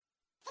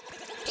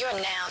You're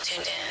now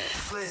tuned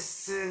in.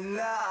 Listen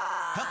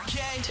up.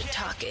 Okay. To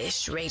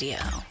Talk-ish Radio.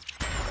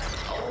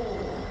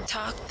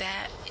 Talk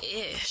that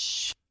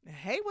ish.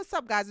 Hey, what's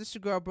up, guys? It's your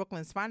girl,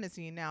 Brooklyn's Finest,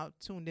 and you're now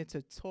tuned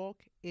into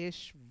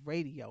Talk-ish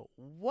Radio.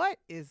 What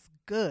is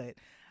good?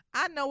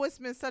 I know it's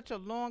been such a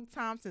long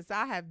time since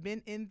I have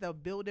been in the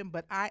building,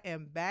 but I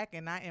am back,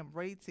 and I am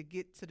ready to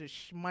get to the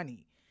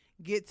shmoney,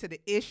 get to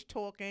the ish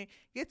talking,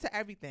 get to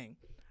everything.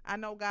 I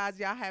know, guys,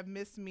 y'all have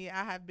missed me.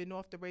 I have been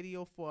off the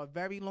radio for a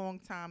very long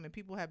time, and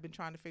people have been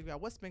trying to figure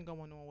out what's been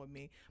going on with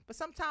me. But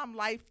sometimes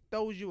life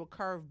throws you a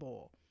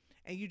curveball,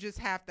 and you just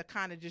have to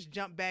kind of just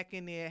jump back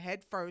in there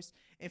head first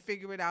and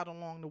figure it out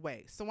along the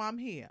way. So I'm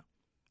here.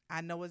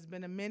 I know it's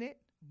been a minute,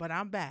 but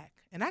I'm back,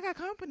 and I got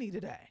company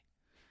today.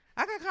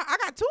 I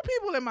got two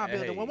people in my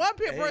building. Well, one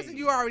person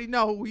you already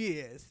know who he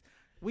is.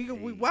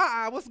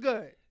 Wow, what's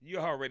good? You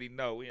already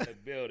know we in the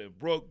building.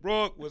 Brooke,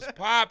 what's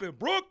popping?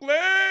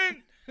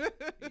 Brooklyn.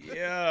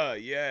 yeah,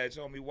 it's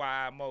on me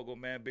YI Mogul,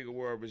 man. Bigger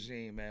World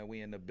Regime, man.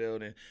 We in the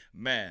building.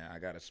 Man, I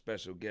got a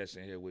special guest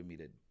in here with me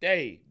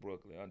today,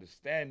 Brooklyn.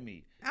 Understand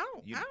me.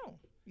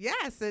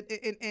 Yes,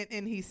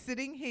 and he's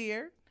sitting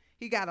here.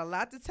 He got a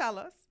lot to tell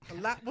us. A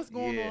lot what's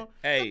going on.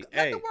 Hey,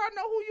 let the world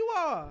know who you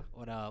are.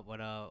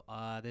 What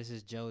up? This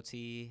is Joe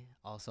T,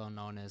 also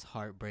known as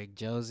Heartbreak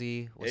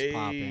Josie. What's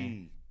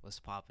poppin'? What's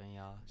poppin',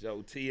 y'all?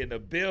 Joe T in the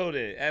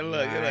building. Hey,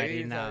 look,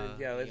 already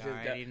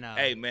know.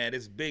 Hey, man,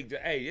 it's big.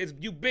 Hey, it's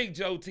you, Big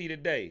Joe T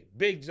today.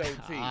 Big Joe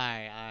T. All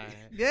right.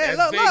 Yeah,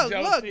 that's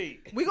look.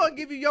 We gonna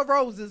give you your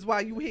roses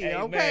while you here,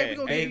 okay? We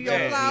gonna give you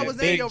your flowers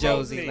and your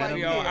roses. We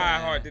on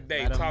iHeart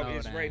today.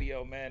 Talk-ish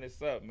Radio, man.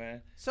 It's up,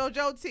 man. So,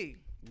 Joe T.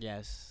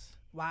 Yes.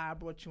 Why I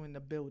brought you in the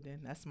building?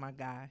 That's my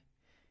guy.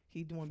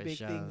 He doing For big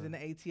sure. things in the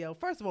ATL.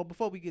 First of all,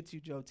 before we get to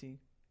you, Joe T.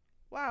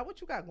 Wow, what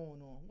you got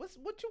going on?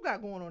 What you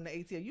got going on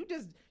in the ATL?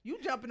 You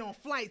jumping on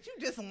flights. You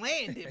just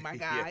landed, my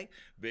guy. Yeah,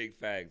 big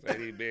facts. I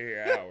ain't been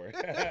here an hour.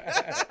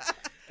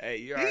 Hey,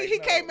 you already He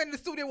know. came in the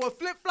studio with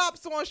flip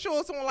flops on,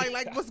 shorts on,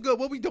 like what's good?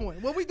 What we doing?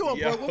 What we doing,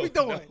 bro? What we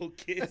doing? No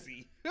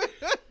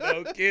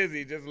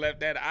Kizzy. Just left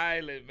that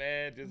island,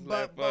 man.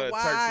 But Turks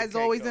why and is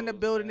always in the Caicos,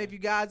 building? man. If you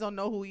guys don't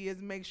know who he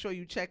is, make sure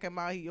you check him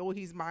out.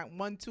 He's my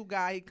 1-2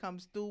 guy. He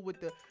comes through with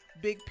the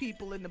big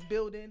people in the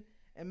building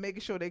and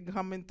making sure they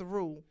coming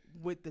through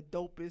with the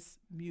dopest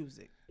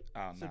music.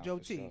 Oh, So nah, Joe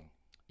for T, sure.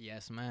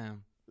 Yes,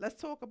 ma'am. let's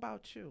talk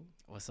about you.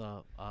 What's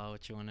up?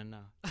 What you want to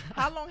know?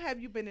 How long have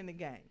you been in the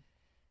game?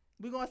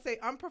 We're gonna say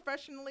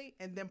unprofessionally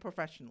and then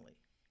professionally.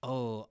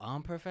 Oh,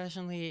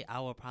 unprofessionally, I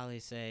would probably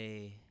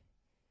say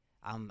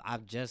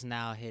I've just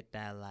now hit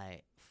that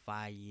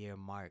 5-year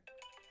mark.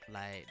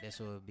 Like this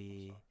would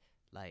be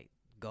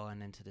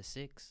going into the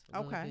 6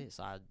 a little bit.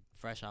 So I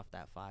fresh off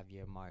that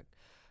 5-year mark.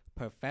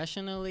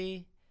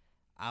 Professionally,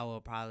 I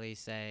will probably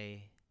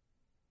say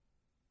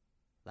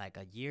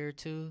a year or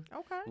two.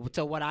 Okay.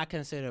 To what I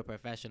consider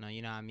professional,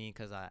 you know what I mean?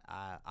 Because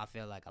I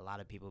feel like a lot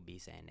of people be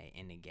saying they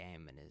in the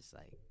game, and it's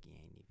like you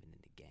ain't even in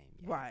the game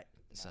yet. Right.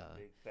 So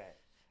Big fact.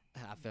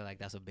 I feel like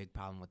that's a big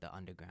problem with the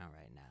underground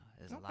right now.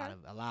 There's Okay.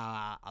 a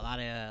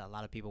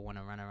lot of people want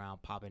to run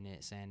around popping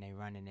it, saying they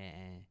running it,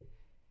 and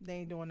They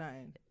ain't doing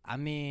nothing. I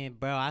mean,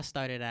 bro, I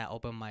started at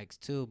open mics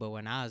too, but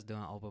when I was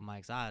doing open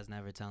mics, I was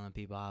never telling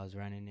people I was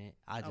running it.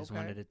 I just Okay.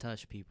 wanted to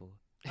touch people.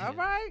 All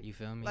right. You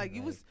feel me? Like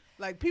you was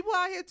people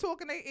out here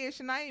talking they ish,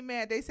 and I ain't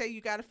mad. They say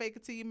you gotta fake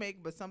it till you make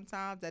it, but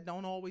sometimes that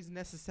don't always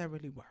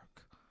necessarily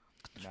work.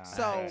 Nah,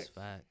 So-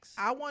 facts.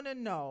 I want to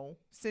know,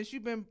 since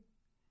you've been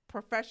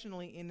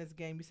professionally in this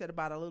game, you said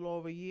about a little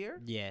over a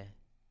year. Yeah.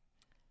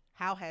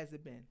 How has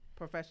it been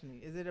professionally?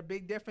 Is it a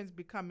big difference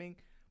becoming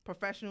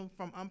professional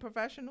from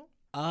unprofessional?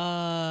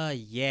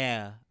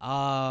 Yeah.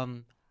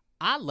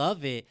 I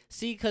love it.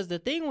 See, cause the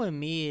thing with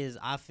me is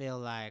I feel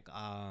like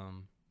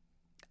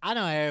I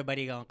know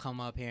everybody gonna come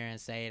up here and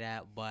say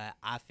that, but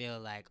I feel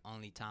like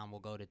only time will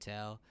go to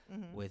tell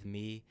with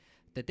me.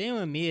 The thing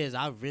with me is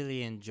I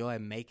really enjoy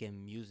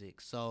making music.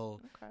 So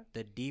Okay.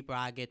 the deeper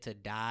I get to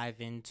dive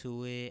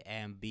into it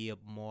and be a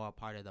more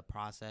part of the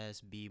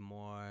process, be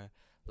more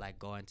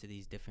going to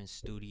these different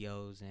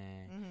studios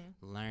and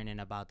learning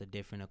about the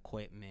different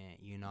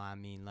equipment, you know what I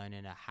mean?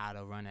 Learning how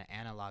to run an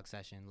analog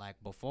session.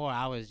 Like before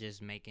I was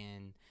just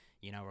making,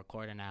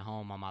 recording at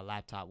home on my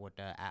laptop with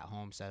the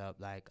at-home setup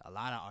like a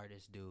lot of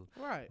artists do.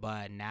 Right.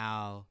 But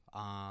now,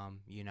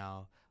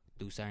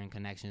 through certain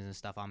connections and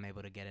stuff, I'm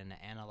able to get in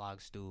the analog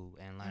stew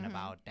and learn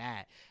about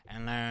that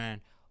and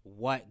learn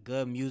what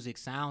good music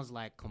sounds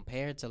like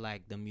compared to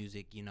the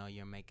music,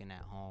 you're making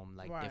at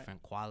home, Right.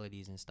 different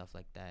qualities and stuff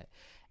like that.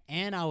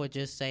 And I would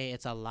just say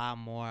it's a lot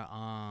more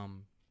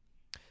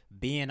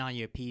being on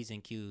your P's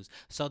and Q's.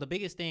 So the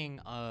biggest thing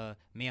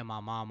me and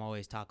my mom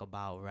always talk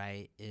about,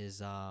 right,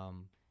 is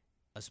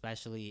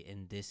especially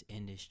in this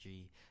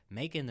industry,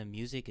 making the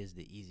music is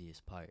the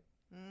easiest part.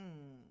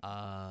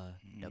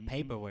 The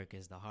paperwork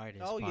is the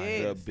hardest part.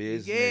 The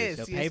business. Yes,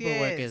 The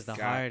paperwork is the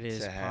Got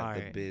hardest to have part.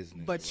 the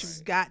business.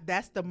 But right.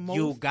 that's the most.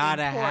 You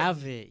gotta important.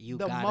 have it. You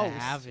the gotta most.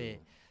 have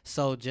it.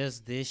 So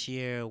just this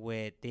year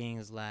with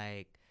things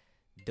like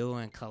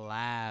doing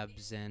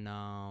collabs and That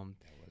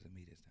wasn't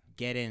me this time.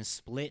 getting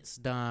splits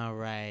done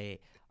right,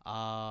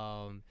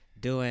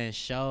 doing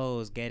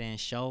shows, getting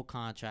show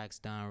contracts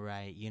done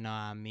right. You know what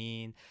I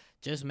mean?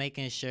 Just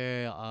making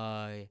sure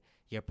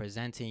you're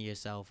presenting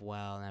yourself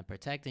well and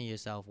protecting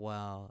yourself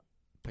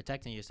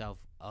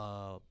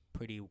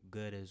pretty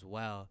good as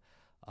well.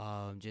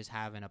 Just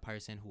having a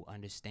person who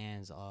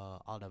understands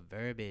all the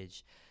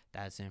verbiage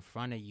that's in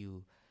front of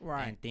you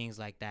and things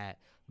like that.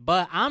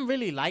 But I'm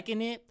really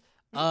liking it.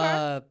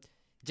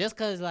 Just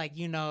cause like,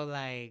 you know,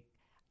 like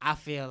I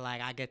feel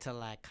like I get to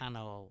like kind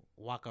of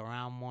walk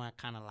around more and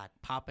kind of like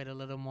pop it a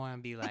little more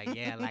and be like,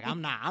 yeah, like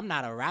I'm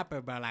not a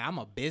rapper, but like I'm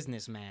a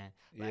businessman.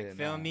 Like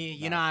feel me?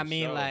 You know what I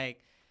mean? Sure. Like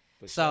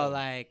so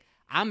like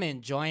I'm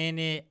enjoying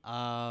it.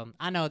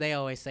 I know they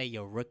always say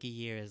your rookie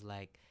year is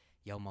like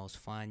your most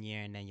fun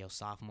year, and then your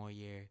sophomore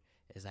year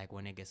is like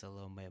when it gets a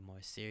little bit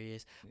more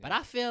serious. Yeah. But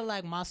I feel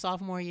like my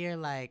sophomore year,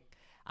 like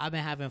I've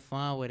been having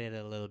fun with it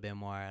a little bit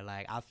more.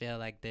 Like I feel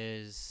like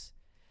it's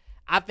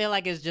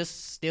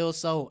just still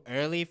so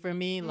early for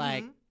me. Mm-hmm.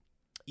 Like,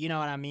 you know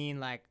what I mean?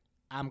 Like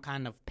I'm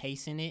kind of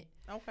pacing it.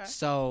 Okay.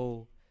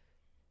 So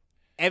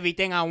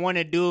everything I want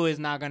to do is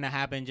not going to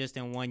happen just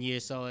in 1 year.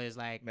 So it's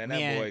like, man,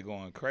 that boy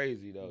going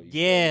crazy though.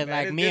 Yeah,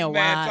 like this, me and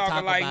Juan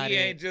talk like about he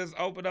ain't just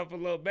opened up a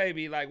little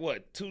baby like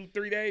what, 2,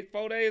 3 days,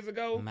 4 days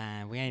ago?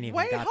 Man, we ain't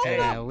even got to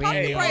that. Hold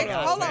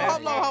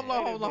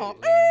on.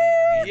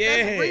 Yeah.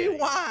 Let's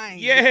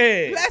rewind.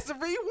 Yeah. Let's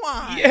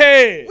rewind.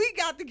 Yeah. We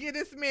got to give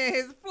this man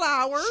his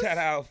flowers. Shout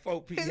out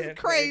 4P. His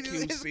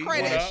crazy. His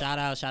credit. Shout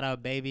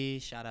out Baby.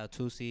 Shout out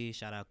Tusi.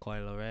 Shout out Coi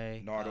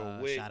Leray. Nardo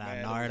Wick, shout out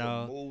man.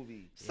 Nardo.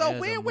 Movie. So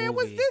where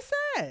was this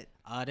at?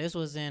 This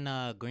was in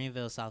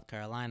Greenville, South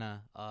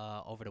Carolina,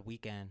 over the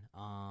weekend.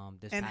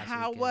 This and past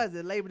how weekend. was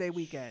it, Labor Day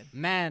weekend?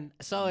 Man,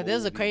 so this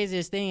is the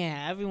craziest thing,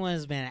 and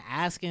everyone's been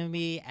asking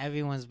me,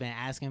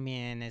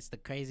 and it's the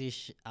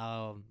craziest.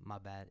 My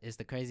bad. It's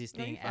the craziest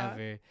thing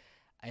ever.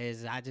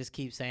 Is I just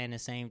keep saying the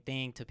same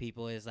thing to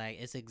people. Is like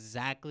it's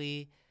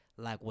exactly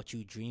like what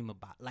you dream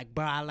about. Like,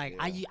 bro,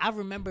 I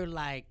remember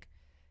like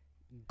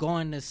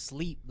going to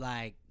sleep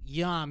like.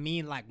 You know what I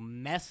mean? Like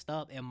messed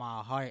up in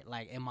my heart,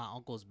 like in my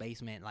uncle's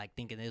basement, like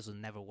thinking this would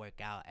never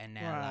work out. And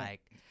then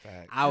like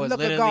I was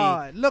Look at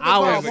God.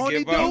 Won't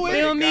he do it?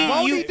 Feel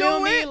me? You feel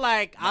me?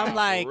 Like I'm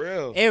like,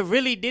 it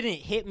really didn't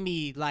hit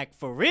me like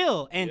for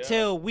real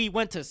until we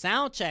went to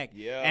sound check.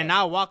 Yeah. And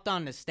I walked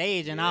on the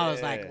stage and I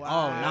was like, oh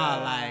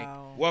nah, like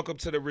welcome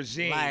to the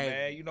regime, like,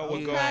 man. You know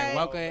what going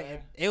on.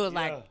 It was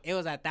like it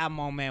was at that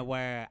moment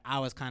where I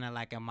was kind of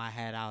like in my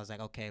head, I was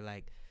like, okay,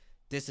 like.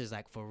 This is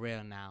like for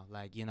real now,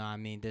 like you know what I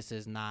mean. This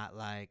is not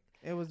like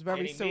it was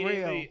very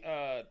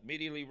surreal.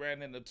 Immediately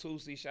ran into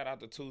Tusi. Shout out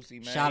to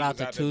Tusi, man. Shout out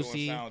to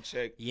Tusi. Sound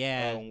check.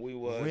 Yeah, we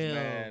was real,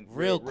 man,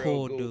 real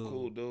cool dude.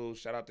 Cool dude.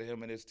 Shout out to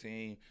him and his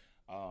team.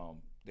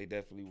 They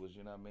definitely was,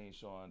 you know what I mean,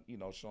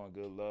 showing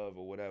good love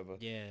or whatever.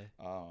 Yeah.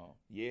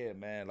 Yeah,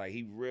 man. Like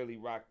he really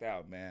rocked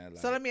out, man.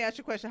 Like, so let me ask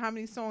you a question: how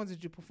many songs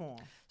did you perform?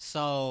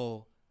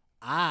 So.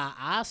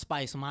 I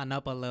spiced mine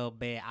up a little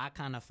bit. I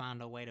kind of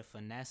found a way to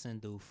finesse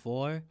and do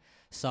 4.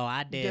 So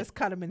I did. Just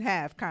cut them in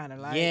half, kind of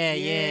like.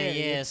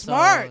 Yeah.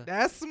 Smart. So,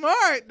 that's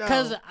smart,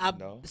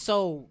 though.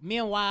 So me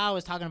and Y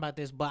was talking about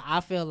this, but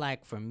I feel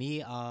like for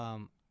me,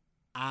 I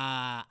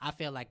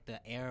feel like the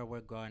era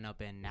we're growing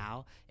up in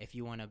now, if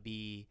you want to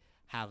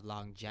have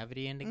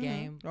longevity in the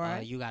game,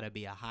 you got to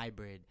be a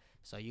hybrid.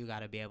 So you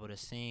gotta be able to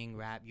sing,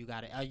 rap. You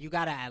gotta at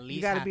least.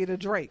 You gotta be the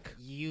Drake.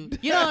 You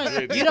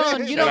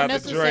don't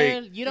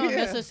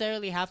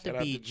necessarily have to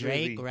be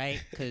Drake, right?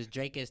 Because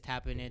Drake is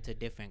tapping into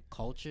different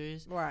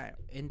cultures, right,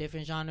 in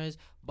different genres.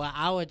 But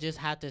I would just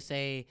have to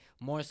say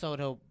more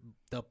so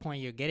the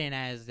point you're getting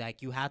at is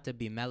like you have to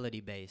be melody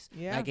based.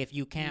 Yeah. Like if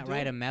you can't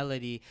write a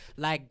melody,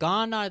 like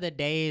gone are the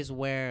days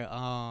where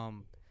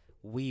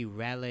we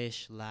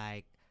relish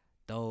like.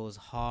 Those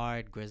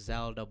hard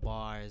Griselda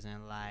bars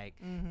and like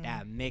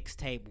that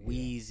mixtape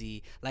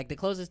Wheezy. Like the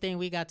closest thing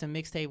we got to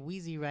mixtape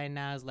Wheezy right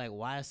now is like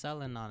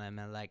YSLing on them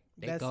and like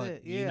they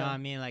you know what I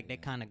mean? Like they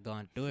kind of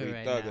going through it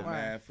right Thugger, now.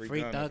 Man.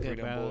 Free Thugger,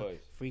 bro. Boys.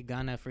 Free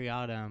Gunna, free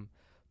all them.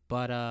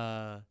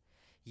 But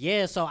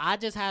yeah, so I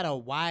just had a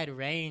wide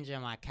range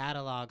in my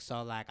catalog.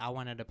 So like I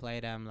wanted to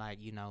play them like,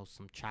 you know,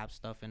 some trap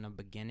stuff in the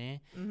beginning.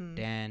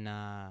 Then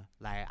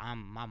like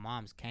my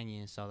mom's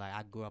Kenyan, so like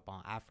I grew up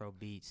on Afro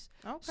beats.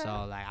 Okay.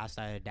 So like I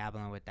started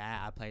dabbling with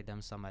that. I played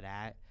them some of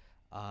that.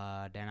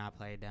 Then I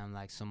played them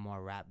like some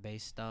more rap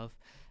based stuff.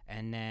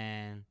 And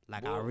then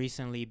like I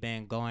recently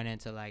been going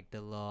into like the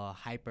little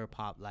hyper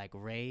pop like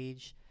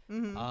Rage.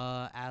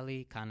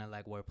 Alley, kind of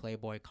like where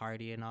Playboy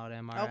Cardi and all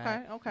them are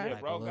at. Okay. Yeah, like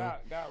bro,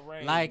 got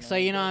range. like, man. so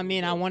you know what I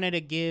mean? I wanted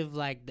to give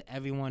like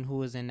everyone who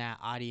was in that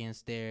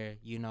audience there,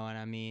 you know what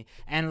I mean?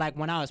 And like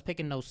when I was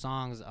picking those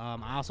songs,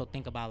 I also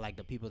think about like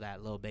the people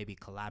that Lil Baby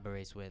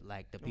collaborates with,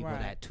 like the people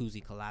that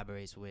Tusi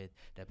collaborates with,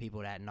 the people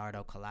that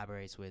Nardo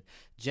collaborates with,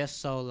 just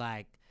so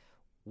like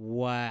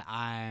what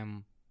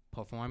I'm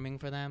performing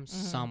for them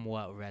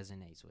somewhat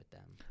resonates with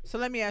them. So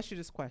let me ask you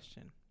this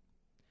question.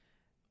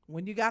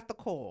 When you got the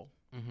call,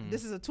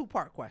 this is a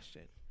 2-part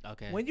question.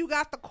 Okay. When you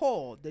got the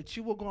call that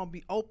you were going to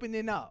be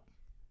opening up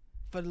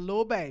for the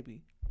little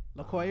baby,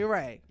 LaCoya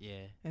Ray,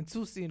 Yeah. and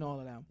Tusi and all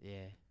of them.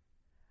 Yeah.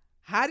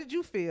 How did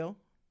you feel?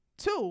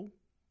 2,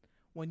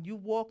 when you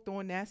walked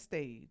on that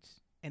stage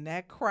and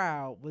that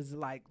crowd was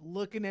like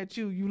looking at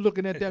you, you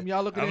looking at them,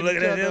 y'all looking I'm at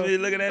looking each at other. him. You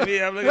looking at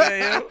me. I'm looking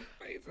at you.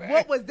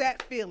 What was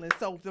that feeling?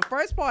 So the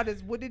first part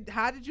is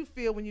how did you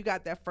feel when you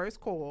got that first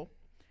call?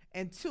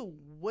 And 2,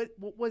 what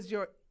was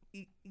your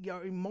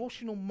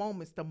emotional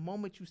moments the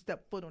moment you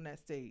stepped foot on that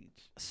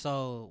stage?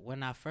 So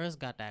when I first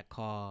got that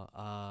call,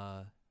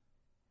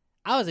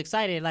 I was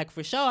excited. Like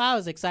for sure, I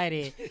was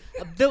excited.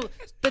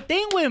 The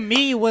thing with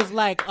me was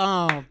like,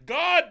 God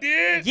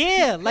did.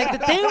 yeah, like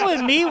the thing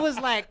with me was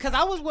like, cause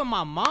I was with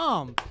my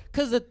mom.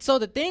 So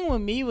the thing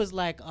with me was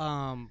like,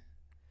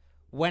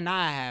 when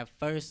I had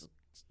first,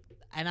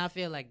 and I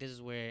feel like this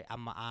is where I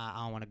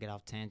don't want to get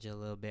off tangent a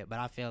little bit, but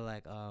I feel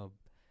like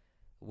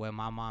where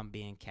my mom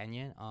being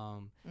Kenyan,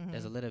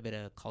 there's a little bit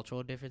of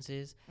cultural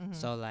differences.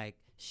 So like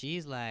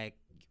she's like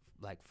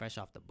fresh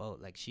off the boat.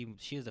 Like she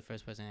was the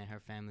first person in her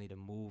family to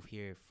move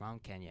here from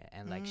Kenya,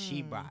 and like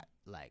she brought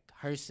like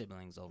her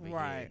siblings over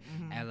here,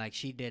 and like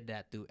she did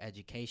that through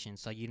education.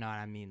 So you know what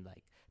I mean,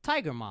 like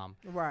Tiger mom.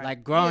 Right.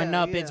 Like growing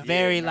up, it's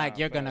very Yeah, like nah,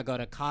 you're but- gonna go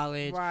to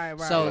college. Right.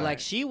 So Right. like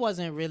she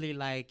wasn't really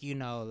like, you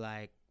know,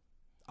 like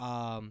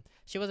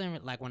she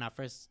wasn't like when I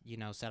first, you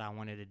know, said I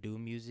wanted to do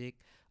music,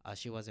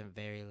 she wasn't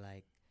very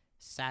like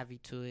savvy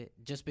to it,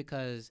 just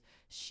because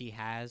she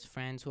has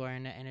friends who are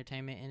in the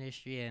entertainment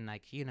industry, and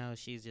like, you know,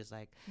 she's just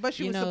like, But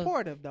she you was know,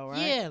 supportive though, right?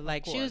 yeah,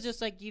 like she was course.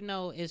 just like, you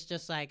know, it's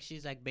just like,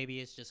 she's like, baby,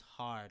 it's just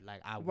hard,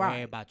 like I worry Right.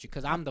 about you,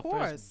 because I'm the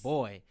course. first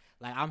boy,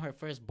 like I'm her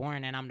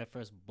firstborn, and I'm the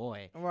first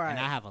boy, Right. and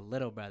I have a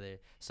little brother,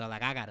 so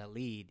like I gotta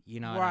lead,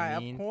 you know what Right, I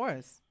mean? of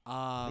course.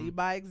 Lead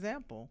by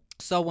example.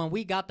 So when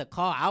we got the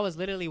call, I was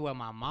literally with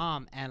my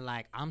mom, and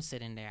like I'm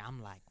sitting there,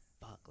 I'm like,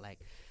 fuck,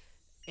 like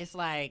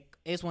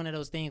it's one of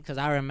those things, because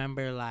I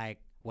remember like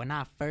when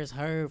I first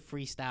heard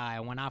freestyle,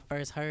 and when I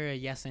first heard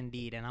Yes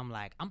Indeed, and I'm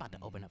like, I'm about to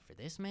open up for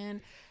this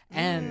man,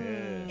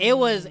 and it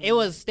was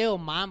still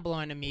mind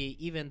blowing to me,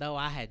 even though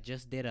I had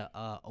just did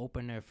a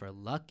opener for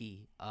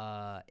Lucky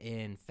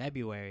in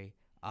February,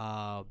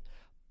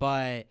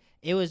 but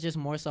it was just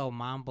more so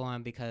mind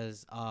blowing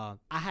because I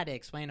had to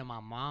explain to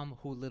my mom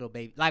who Little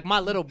Baby, like my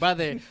little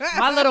brother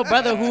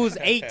who's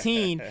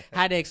 18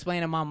 had to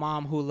explain to my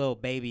mom who Little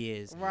Baby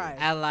is. Right.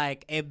 And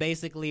like it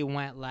basically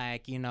went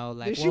like, you know,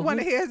 like, Did she well, want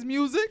to hear his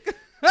music?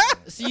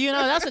 so, you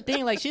know, that's the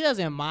thing, like she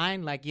doesn't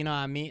mind, like, you know what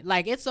I mean,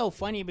 like it's so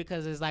funny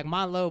because it's like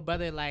my little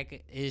brother,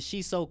 like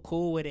she's so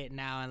cool with it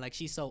now, and like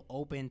she's so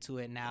open to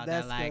it now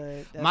That's that like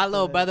good. That's my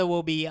little good. brother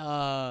will be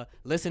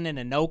listening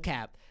to No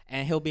Cap,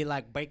 and he'll be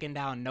like breaking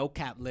down No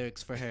Cap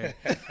lyrics for her,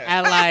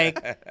 and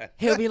like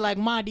he'll be like,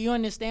 Ma, do you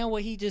understand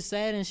what he just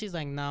said? And she's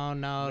like, no.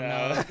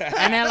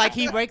 And then like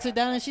he breaks it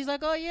down, and she's like,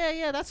 oh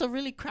yeah, that's a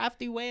really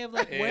crafty way of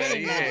like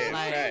wording that,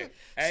 like right.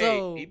 Hey,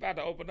 so he about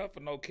to open up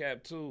for No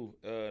Cap too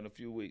in a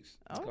few weeks.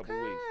 A couple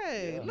weeks.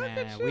 Okay, Yeah. look man,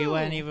 at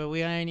you.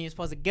 we ain't even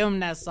supposed to give him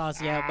that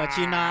sauce yet, but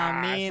you know what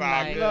I mean, It's all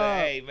like good. Look,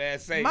 Hey man,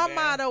 say My man.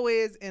 motto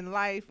is, in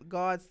life,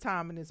 God's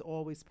timing is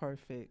always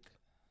perfect.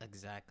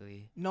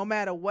 exactly. No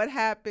matter what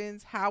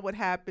happens, how it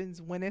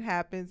happens, when it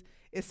happens,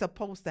 it's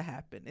supposed to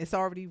happen. It's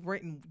already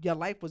written. Your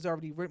life was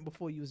already written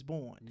before you was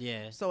born.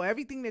 Yeah. So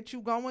everything that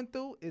you going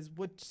through is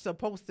what's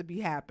supposed to be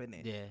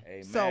happening. Yeah.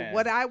 Hey, So man.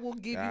 what I will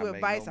give God you make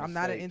advice, no I'm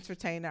not an mistakes.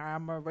 entertainer,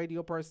 I'm a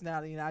radio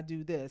personality, and I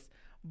do this.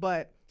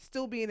 But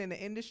still being in the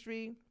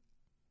industry,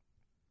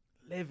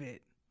 live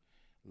it.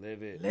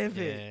 Live it. Live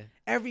Yeah. it.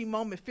 Every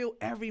moment, feel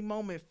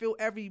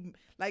every,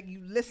 like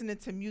you listening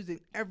to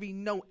music, every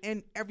note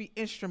and every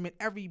instrument,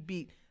 every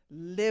beat.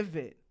 Live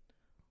it.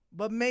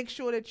 But make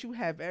sure that you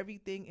have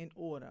everything in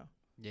order.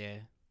 Yeah.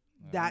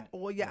 Dot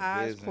all your No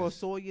I's, business.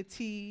 cross all your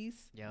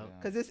T's. Yep.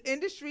 Because this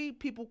industry,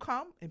 people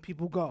come and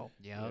people go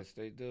Yep. Yes,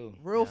 they do.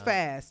 real Yeah.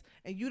 fast.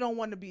 And you don't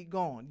want to be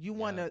gone. You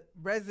want Yeah. to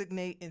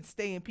resonate and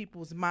stay in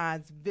people's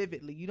minds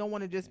vividly. You don't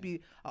want to just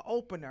be an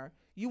opener.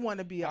 You want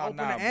to be an Nah,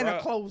 opener nah, and a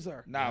bruh.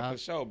 closer. Nah, Yeah. for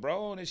sure,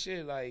 bro. On this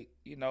shit, like,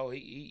 you know,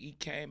 he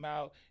came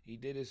out, he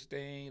did his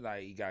thing,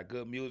 like he got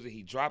good music.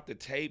 He dropped the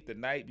tape the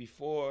night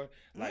before,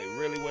 like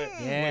really went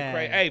Yeah.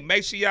 crazy. Hey,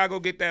 make sure y'all go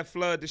get that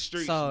Flood the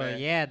Streets, So man.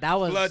 yeah, that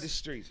was Flood the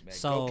Streets, man.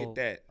 so Go get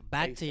that.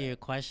 back to ASAP. your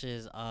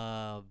questions.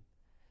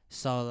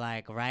 So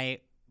like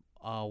right,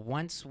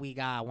 once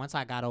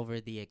I got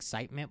over the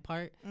excitement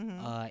part,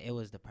 it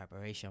was the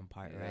preparation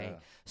part, right? Yeah.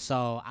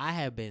 So I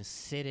had been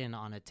sitting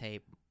on a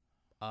tape.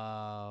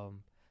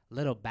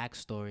 Little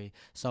backstory.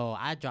 So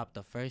I dropped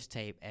the first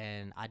tape,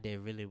 and I did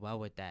really well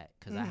with that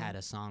because I had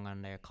a song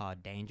on there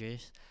called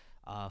Dangerous,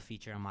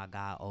 featuring my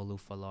guy Olu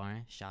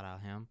Falorin. Shout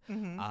out him.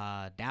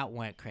 That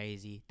went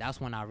crazy. That's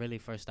when I really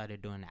first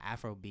started doing the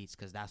Afro beats,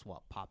 because that's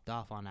what popped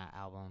off on that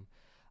album.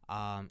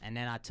 And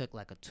then I took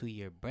like a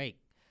 2-year break.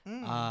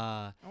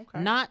 Okay.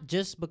 Not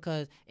just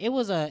because it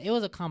was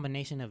a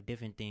combination of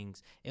different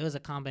things. It was a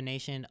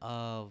combination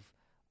of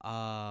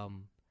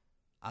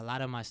a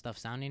lot of my stuff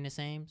sounding the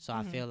same. So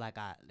I feel like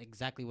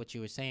exactly what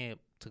you were saying,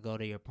 to go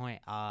to your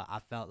point, I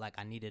felt like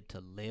I needed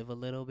to live a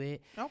little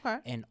bit Okay.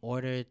 in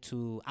order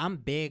to, I'm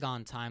big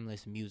on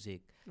timeless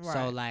music. So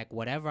Right. like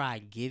whatever I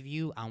give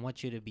you, I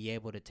want you to be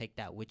able to take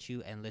that with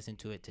you and listen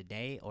to it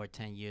today or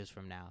 10 years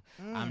from now.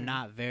 I'm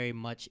not very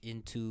much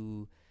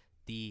into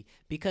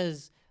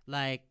because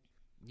like,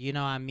 you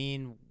know what I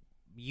mean,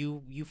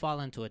 you fall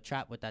into a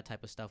trap with that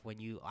type of stuff when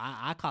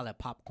I call it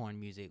popcorn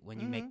music, when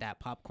you make that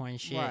popcorn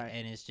shit Right.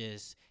 and it's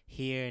just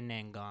here and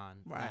then gone.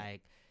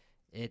 Right.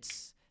 Like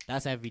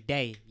that's every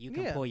day. You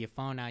can Yeah. pull your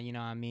phone out, you know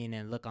what I mean,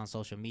 and look on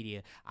social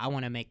media. I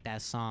want to make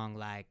that song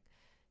like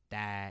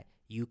that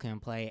you can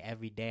play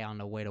every day on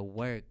the way to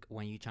work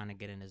when you trying to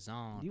get in the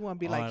zone. You want to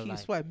be Or like Keith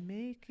Sweat,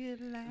 make it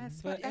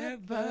last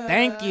forever.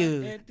 Thank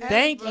you.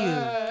 Thank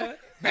you.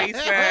 Face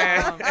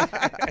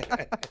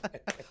fan.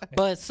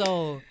 But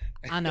so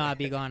I know I'd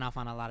be going off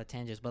on a lot of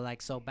tangents, but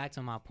like, so back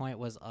to my point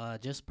was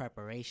just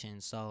preparation.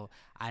 So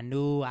I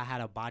knew I had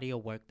a body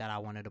of work that I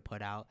wanted to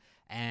put out,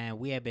 and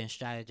we had been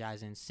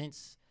strategizing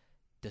since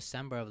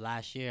December of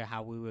last year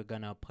how we were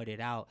gonna put it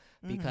out,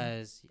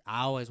 because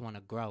I always want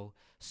to grow.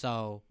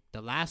 So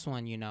the last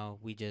one, you know,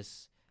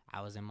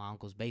 I was in my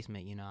uncle's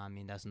basement, you know what I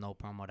mean, that's no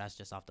promo, that's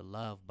just off the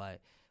love,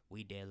 but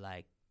we did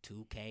like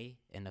 2K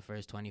in the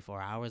first 24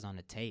 hours on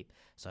the tape,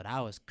 so that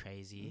was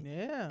crazy.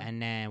 Yeah.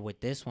 And then with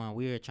this one,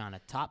 we were trying to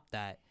top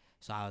that,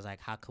 so I was like,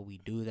 how could we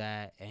do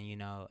that? And you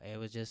know, it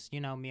was just,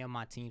 you know, me and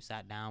my team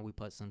sat down, we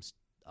put some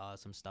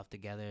stuff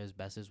together as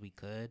best as we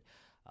could.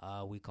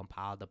 We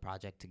compiled the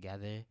project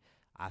together.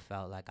 I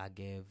felt like I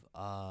give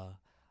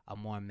a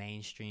more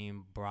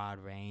mainstream, broad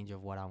range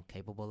of what I'm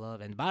capable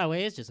of. And by the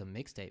way, it's just a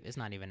mixtape. It's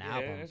not even an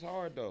album. Yeah, it's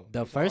hard though.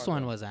 The It's first hard,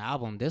 one though. was an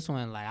album. This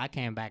one, like, I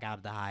came back out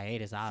of the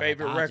hiatus. I was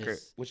Favorite like, I'll record?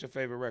 just- What's your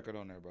favorite record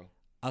on there, bro?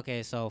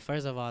 Okay, so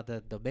first of all,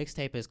 the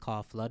mixtape is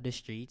called Flood the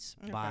Streets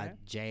by Okay.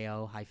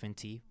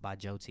 J.O.T. by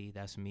Joe T.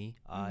 That's me.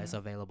 It's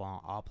available on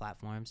all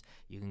platforms.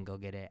 You can go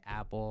get it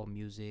Apple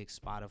Music,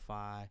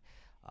 Spotify,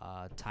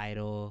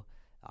 Tidal,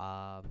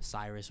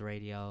 Cyrus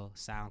Radio,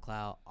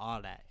 SoundCloud,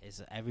 all that.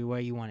 It's everywhere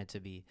you want it to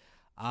be.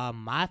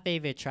 My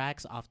favorite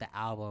tracks off the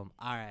album.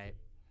 All right,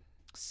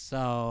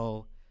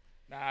 so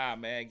Nah,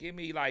 man, give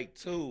me like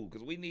two,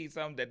 because we need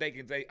something that they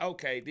can say,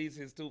 okay, these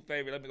his two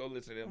favorite. Let me go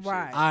listen to them.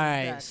 Right. shit. all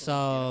right, Exactly. so You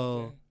know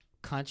what I'm saying?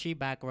 Country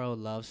Back Road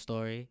Love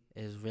Story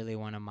is really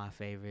one of my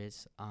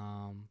favorites.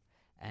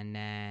 And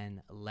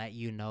then Let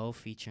You Know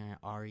featuring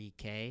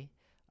R.E.K.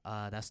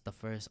 That's the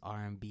first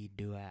R&B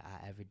duet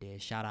I ever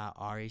did. Shout out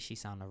Ari, she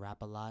sound to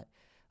rap a lot.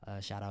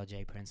 Shout out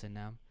Jay Prince and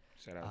them.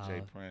 Shout out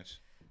Jay Prince.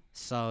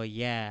 So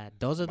yeah,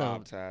 those are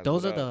Mob Ties, the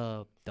what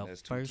up?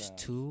 That's two first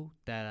times. two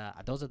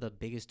that those are the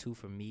biggest two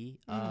for me.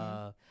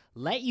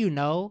 Let You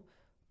Know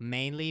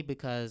mainly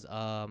because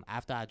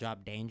after I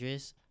dropped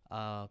Dangerous,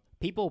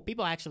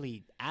 people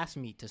actually asked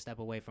me to step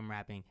away from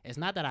rapping. It's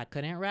not that I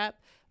couldn't rap.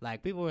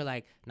 Like, people were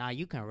like, "Nah,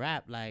 you can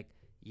rap. Like,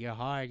 you're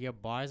hard, your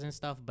bars and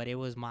stuff." But it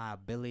was my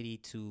ability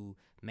to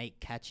make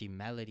catchy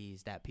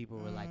melodies that people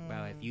were like,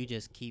 "Bro, if you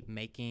just keep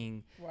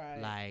making Right.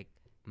 like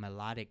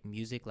melodic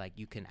music, like,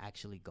 you can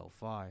actually go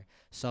far."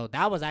 So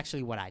that was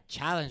actually what I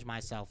challenged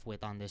myself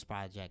with on this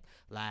project.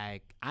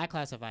 Like, I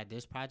classified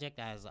this project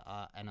as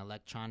an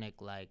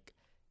electronic, like,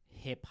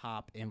 hip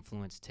hop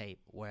influence tape,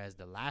 whereas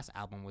the last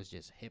album was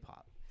just hip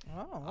hop.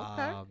 Oh,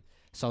 okay.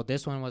 So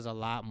this one was a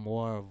lot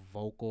more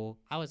vocal.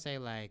 I would say,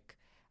 like,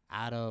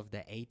 out of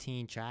the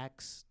 18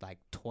 tracks, like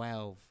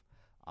 12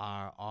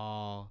 are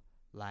all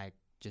like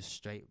just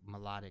straight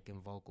melodic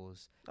and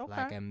vocals. Okay.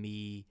 Like, and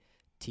me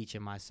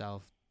teaching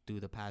myself through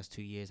the past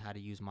 2 years how to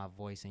use my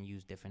voice and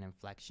use different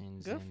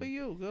inflections. Good and for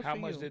you. Good How for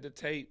much you. did the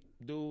tape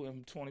do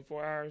in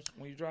 24 hours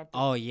when you dropped it?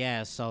 Oh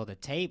yeah, so the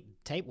tape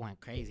went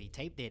crazy.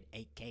 Tape did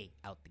 8K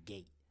out the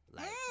gate.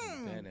 Like,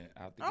 Independent,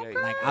 out the Okay. gate.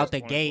 Like, That's out the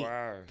 24 gate.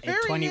 hours. in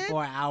Period.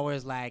 24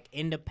 hours, like,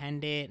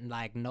 independent,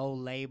 like, no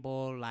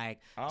label, like,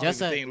 I don't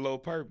just even a think Lil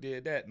Perp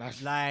did that. Nah.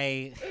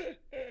 like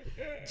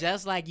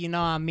just like, you know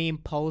what I mean,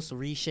 post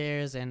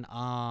reshares and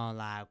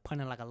like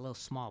putting like a little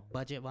small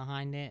budget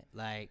behind it,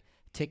 like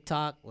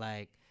TikTok,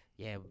 like,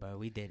 yeah, bro,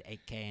 we did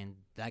 8K and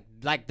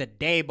like the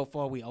day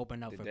before we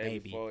opened up The for day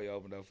Baby. before he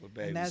opened up for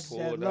Baby, And that's that.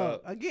 pulled Look,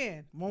 up.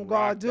 again, won't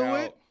rocked God do out.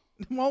 it?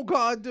 Won't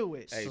God do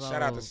it? Hey,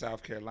 shout out to So-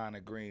 South Carolina,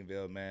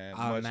 Greenville, man.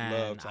 Oh, Much man,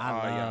 love to I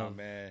all y'all, love-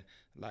 man.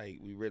 Like,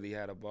 we really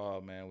had a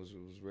ball, man. It was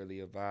really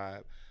a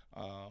vibe.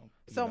 You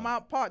So know. my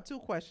part two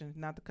question,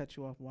 not to cut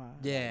you off. Why?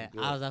 Yeah,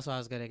 good. that's what I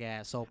was gonna get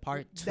at. So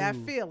part two, That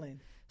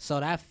feeling.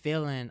 so that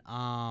feeling,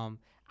 I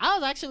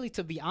was actually,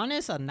 to be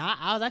honest, I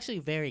was actually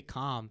very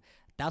calm.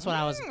 That's what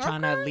I was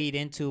trying to lead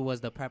into, was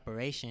the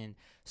preparation.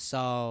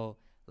 So,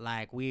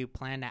 like, we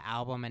planned the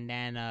album, and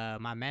then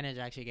my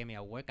manager actually gave me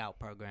a workout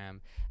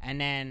program.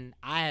 And then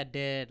I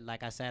did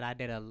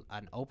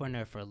an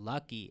opener for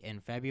Lucky in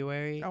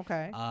February.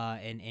 Okay.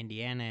 In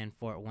Indiana and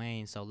Fort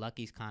Wayne. So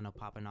Lucky's kind of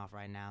popping off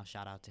right now.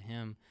 Shout out to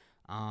him.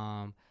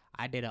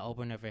 I did an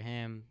opener for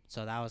him.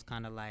 So that was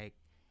kind of like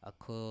a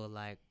cool,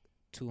 like,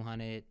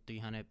 200,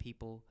 300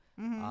 people.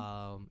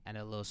 Mm-hmm. At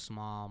a little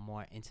small,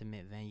 more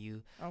intimate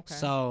venue. Okay.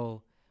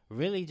 So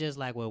really just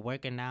like with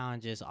working now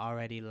and just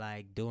already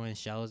like doing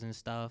shows and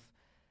stuff,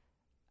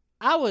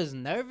 I was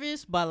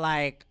nervous, but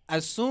like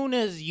as soon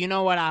as you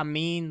know what I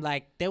mean,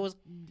 like it was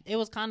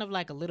kind of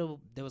like a little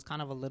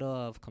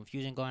of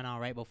confusion going on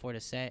right before the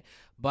set.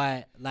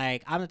 But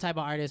like I'm the type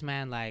of artist,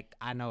 man, like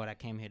I know what I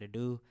came here to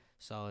do.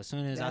 So as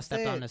soon as I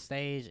stepped on the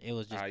stage, it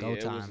was just go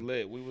time. It was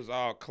lit. We was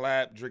all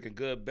clap, drinking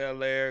good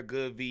Bel Air,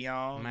 good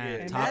Vion.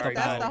 Man, And talk that's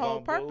about the it.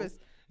 whole purpose.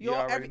 You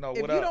already know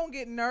if what you up. don't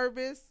get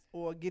nervous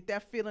or get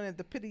that feeling at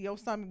the pit of your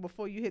stomach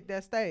before you hit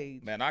that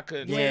stage, Man, I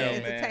couldn't you Yeah. ain't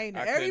tell, man. entertaining. I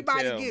couldn't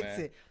Everybody tell, gets man.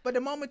 it. But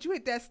the moment you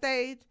hit that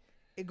stage,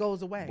 it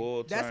goes away.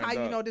 Bull That's how turned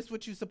you up. know this is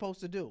what you're supposed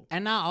to do.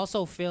 And I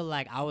also feel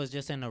like I was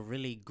just in a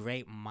really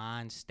great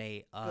mind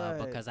state Good.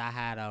 because I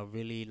had a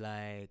really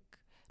like,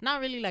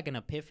 not really like an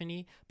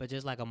epiphany, but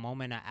just like a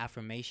moment of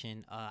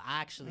affirmation. I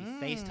actually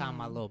FaceTimed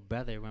my little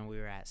brother when we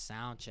were at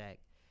Soundcheck,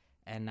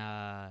 and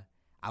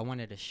I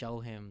wanted to show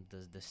him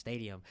the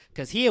stadium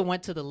because he had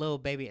went to the Little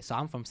Baby. So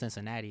I'm from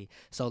Cincinnati,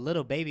 so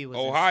Little Baby was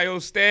in- Ohio,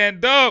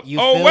 stand up. You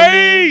Oh, feel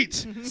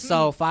wait. me?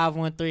 So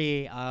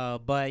 513.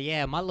 But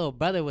yeah, my little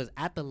brother was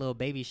at the Little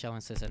Baby show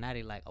in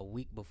Cincinnati like a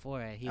week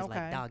before, and he was like,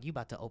 Okay. "Dog, you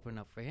about to open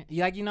up for him?"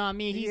 Like, you know what I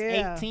mean? He's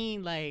Yeah.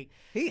 18. Like,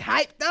 He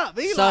hyped up.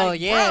 He so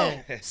like,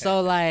 yeah. bro.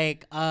 So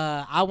like,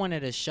 I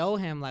wanted to show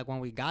him like when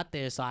we got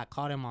there. So I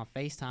called him on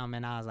FaceTime,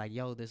 and I was like,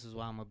 "Yo, this is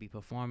where I'm gonna be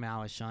performing." I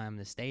was showing him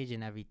the stage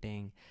and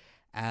everything,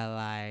 and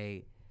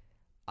like.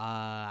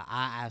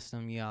 I asked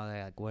him, you know,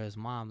 like, where's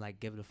mom? Like,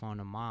 give the phone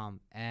to mom.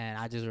 And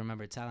I just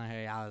remember telling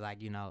her, I was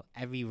like, you know,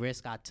 every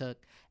risk I took,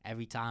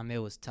 every time it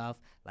was tough,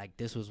 like,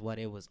 this was what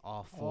it was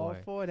all for. All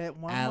for that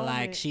one And, moment.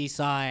 like, she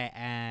saw it,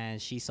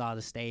 and she saw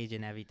the stage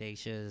and everything.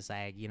 She was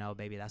like, you know,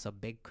 baby, that's a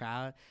big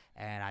crowd,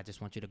 and I just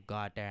want you to go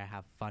out there and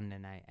have fun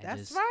tonight. And That's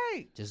just,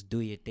 right. just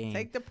do your thing.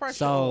 Take the pressure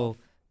So, off.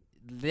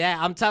 yeah,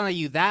 I'm telling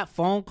you, that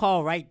phone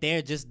call right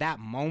there, just that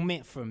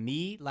moment for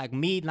me, like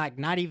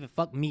not even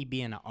fuck me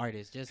being an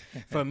artist, just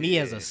for me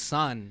as a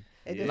son,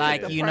 It just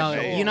like took the you know,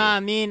 pressure you off. know what I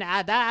mean.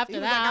 After He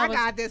was that, like, I was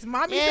got this.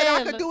 Mommy Yeah, said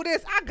I could look- do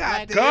this. I got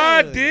like, this.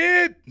 God Good.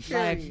 did.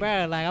 like,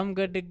 bro, like I'm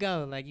good to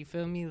go. Like, you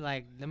feel me?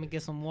 Like, let me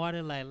get some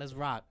water. Like, let's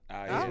rock.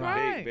 It's All a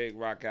right. big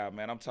rock out,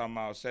 man. I'm talking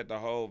about set the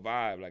whole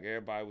vibe. Like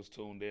everybody was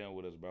tuned in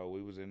with us, bro.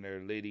 We was in there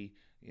litty.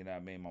 You know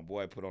what I mean? My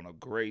boy put on a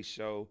great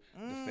show.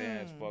 The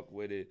fans fuck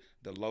with it.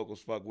 The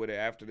locals fuck with it.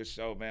 After the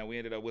show, man, we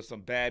ended up with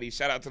some baddies.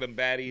 Shout out to them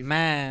baddies.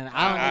 Man,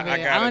 I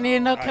I don't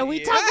even know. Can we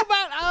yeah. talk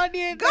about? I don't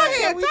even Go know.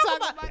 ahead. Can we Talk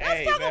about. about?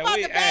 Let's talk man, about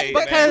we- the bad hey,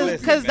 man, Because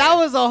listen, that man.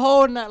 was a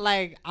whole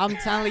like I'm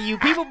telling you,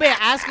 people been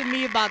asking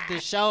me about the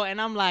show,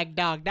 and I'm like,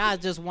 dog, that was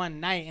just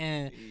one night,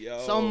 and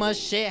so Yo. much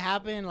shit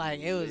happened.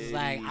 Like it was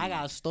like I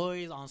got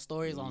stories on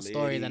stories on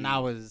stories, and I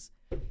was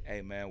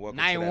Hey, man, welcome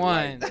to that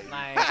 9-1. life.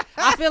 Like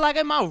I feel like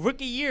in my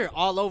rookie year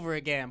all over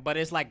again, but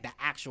it's like the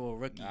actual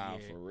rookie Nah,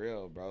 year. for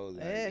real, bro.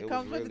 Like, Yeah, it was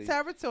comes with really- the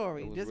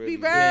territory. it was Just really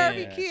be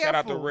very Yeah. careful. Shout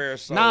out to Rare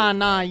Soul.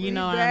 Nah, you Be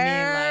know what I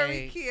very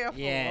mean? Like, careful.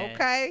 yeah.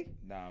 Okay.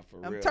 Nah, for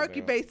Them real.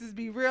 turkey man. bases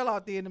be real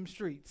out there in them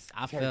streets.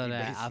 I feel Turkey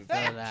that. I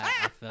bases. feel that.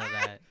 I feel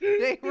that.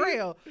 They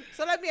real.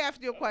 So let me ask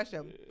you a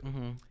question.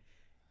 hmm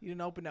You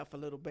didn't open up for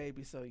Little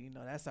Baby, so you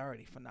know that's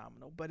already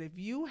phenomenal. But if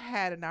you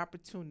had an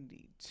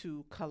opportunity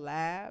to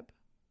collab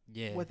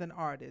Yeah. with an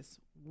artist,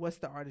 what's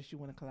the artist you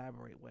want to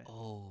collaborate with?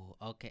 Oh,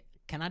 okay.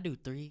 Can I do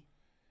 3?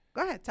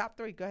 Go ahead, top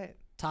 3. Go ahead.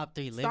 Top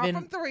 3 Start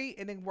living. from 3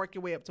 and then work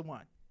your way up to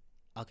 1.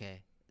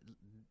 Okay.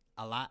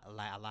 A lot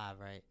like alive,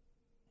 right?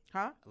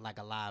 Huh? Like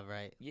alive,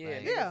 right? Yeah,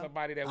 Like, nigga,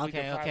 somebody that we Okay,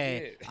 can pop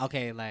okay, in.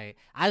 okay. Like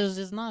I was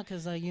just not,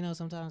 cause you know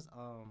sometimes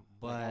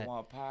Like, I but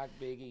want Pac,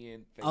 Biggie,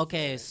 and Face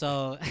okay, Ass.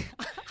 so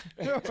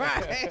Right.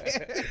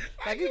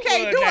 Like you You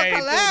can't would do a name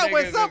two collab niggas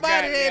with that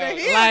somebody got- in yo, a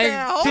here like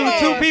now. Hold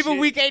two on. people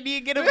shit. we can't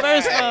even get a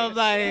verse from.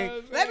 Like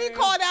Let me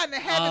call down to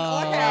heaven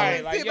or hell Right,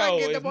 and like, see if I yo, can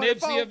get is them on the Nipsey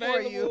phone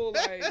for you. available?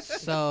 Like,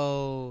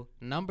 so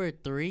number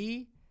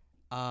 3,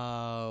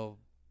 oh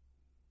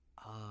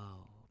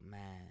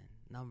man,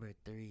 number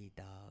 3,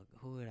 dog.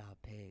 Who would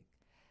I pick?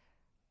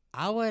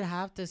 I would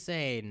have to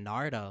say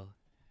Nardo.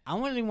 I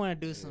really want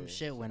to do some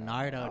shit with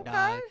Nardo, Okay.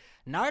 dog.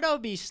 Nardo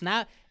be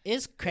snap.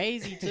 It's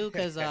crazy too,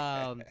 cause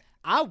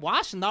I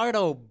watched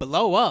Nardo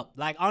blow up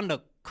like on the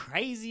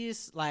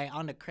craziest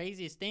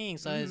thing.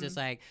 So it's just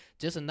like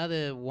just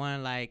another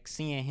one like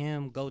seeing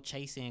him go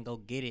chase it and go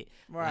get it.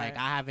 Right. Like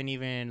I haven't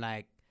even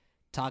like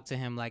talked to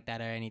him like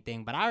that or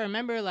anything. But I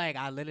remember like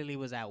I literally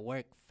was at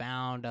work,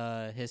 found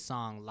his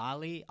song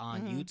Lolly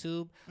on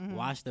YouTube,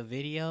 watched the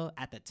video.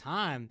 At the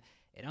time,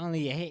 it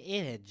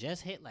had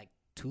just hit like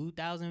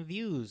 2,000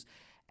 views.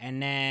 And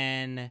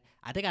then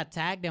I think I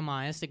tagged him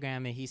on Instagram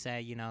and he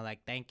said, you know, like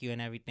thank you and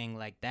everything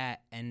like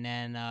that. And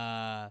then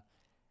I'm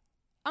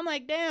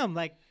like, damn,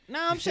 like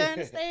now I'm sharing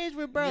the stage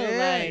with bro.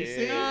 Yeah, like,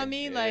 you know what I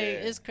mean? Like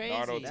yeah. it's crazy.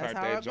 Nardo That's turned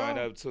how that it joint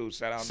go. up too.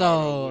 Shout out Nardo.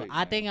 So Wick, I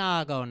man. think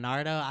I'll go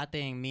Nardo. I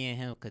think me and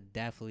him could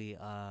definitely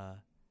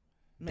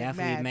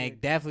definitely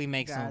magic.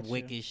 make some Gotcha.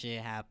 wicked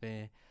shit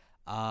happen.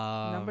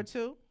 Number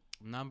 2.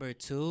 Number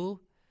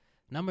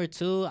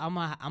two, I'm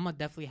gonna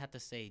definitely have to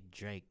say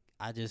Drake.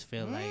 I just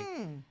feel like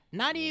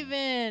not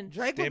even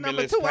Drake was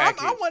Stimulus number 2. I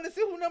package. want to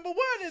see who number 1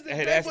 is. If Hey,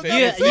 Drake that's was the-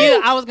 number yeah, 2.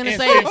 yeah. I was gonna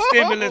say.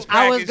 Stimulus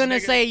I was package, gonna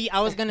nigga. say. I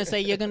was gonna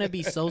say you're gonna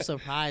be so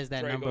surprised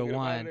at Drake number gonna get him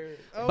out 1. there.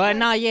 But Okay.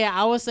 no, yeah,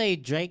 I would say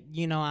Drake.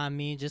 You know what I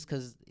mean? Just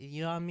cause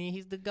you know what I mean.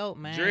 He's the GOAT,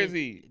 man.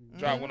 Drizzy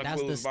drop one of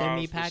That's the Clue's Stimmy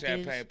bombs for package.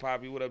 Champagne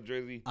Poppy. What up,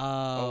 Drizzy?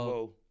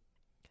 Oh.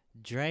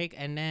 Drake,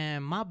 and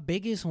then my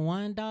biggest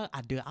one, dog.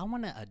 I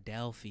want an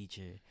Adele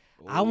feature.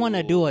 I want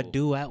to do a Ooh.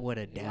 duet with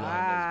Adele.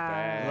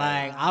 Wow.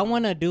 Like I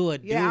want to do a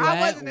duet Yeah, I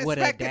wasn't with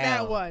expecting Adele.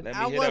 that one. Let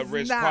I me hit was up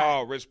Rich not.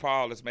 Paul. Rich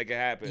Paul, let's make it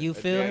happen. You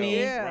feel Adele, me?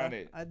 Yeah, Run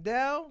it.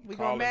 Adele, we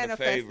Call gonna in the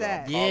manifest favor.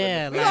 that. I'm calling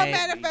Yeah, the We like- gonna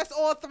favor. manifest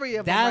all 3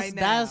 of them right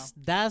now.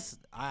 That's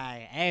all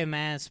right. Hey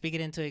man, speak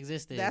it into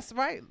existence. That's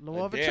right.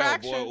 Law of Adele,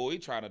 attraction. boy, we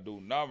trying to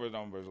do numbers,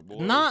 boy.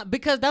 Not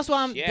because that's what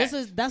I'm.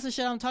 Shit. That's the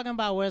shit I'm talking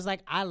about. Where it's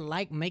like I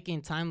like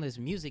making timeless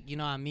music. You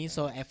know what I mean?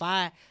 So if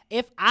I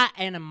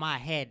and in my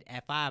head,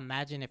 if I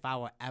imagine if I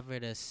were ever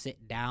to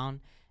sit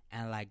down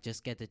and like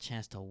just get the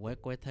chance to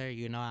work with her,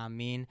 you know what I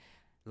mean?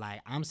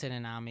 Like I'm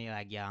sitting on me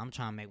like, yeah, I'm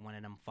trying to make one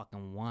of them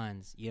fucking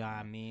ones. You know what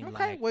I mean?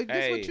 Okay, Like, well, this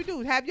is Hey. what you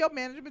do. Have your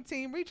management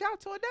team reach out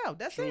to Adele.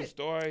 That's True it.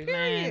 story.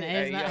 Period. Man,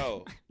 Hey, it's not-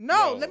 yo.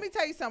 No, Yo. let me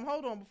tell you something.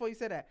 Hold on before you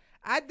say that.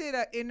 I did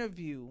an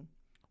interview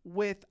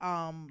with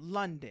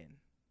London,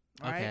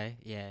 right? okay,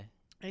 yeah.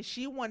 And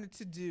she wanted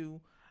to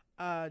do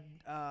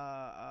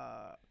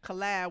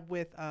collab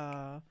with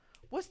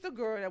what's the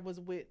girl that was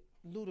with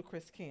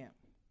Ludacris Camp?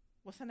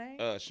 What's her name?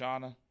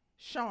 Shauna.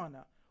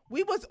 Shauna.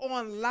 We was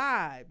on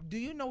live. Do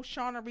you know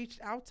Shauna reached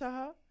out to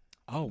her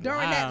Oh, during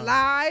wow. that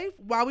live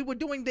while we were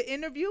doing the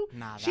interview?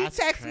 Nah, She that's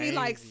texted me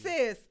like, crazy.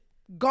 sis,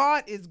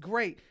 God is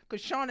great.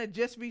 Because Shauna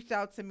just reached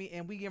out to me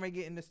and we getting ready to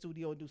get in the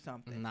studio and do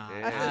something. Nah,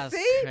 Yeah. I said, that's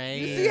see?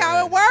 crazy. You see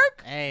how it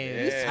work?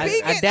 Hey, Yeah. You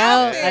speak it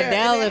Adele, out there,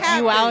 Adele, and it if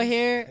you out happens.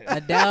 here,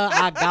 Adele,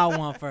 I got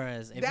one for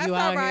us. If That's you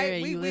all out right. here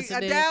and we, you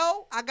listening,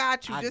 Adele, I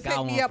got you. I Just got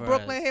hit me one up, for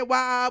Brooklyn. us. Hit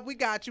Wild. We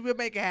got you. We'll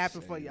make it happen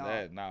for Say y'all.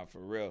 that, nah, for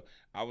real.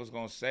 I was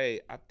gonna say,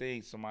 I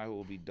think somebody who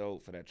would be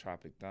dope for that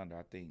Tropic Thunder.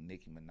 I think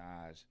Nicki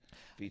Minaj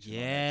featuring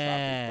on that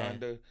Yeah. Tropic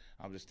Thunder.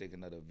 I'm just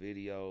thinking of the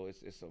video.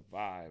 It's a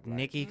vibe. Like,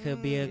 Nikki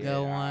could be a Mm. good yeah,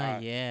 one.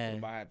 We Yeah.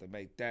 might have to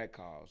make that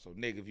call. So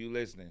Nick, if you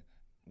listening,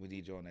 we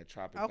need you on that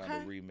Tropic Okay.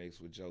 Thunder remix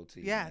with Joe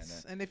T.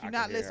 Yes. man. And if I you're can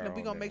not hear her listening, we're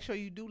on going to there. make sure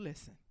you do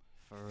listen.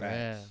 For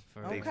Facts.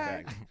 real. For Big real.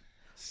 Okay. facts.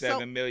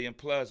 7 million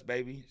plus,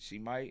 baby. She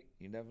might.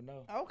 You never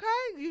know.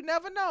 Okay. You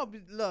never know.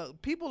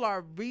 Look, people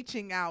are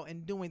reaching out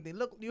and doing things.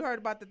 Look, you heard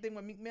about the thing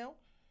with Meek Mill?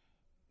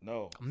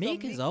 No.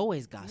 Meek has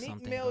always got Meek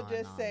something Mill going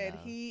just on, said though.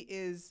 he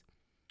is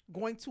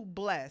going to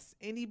bless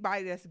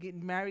anybody that's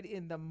getting married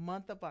in the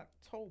month of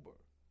October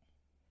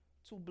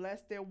to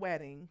bless their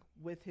wedding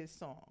with his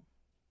song.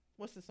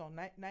 What's the song?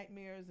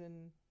 Nightmares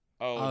and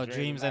Oh, Dreams and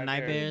Dreams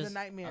Nightmares? and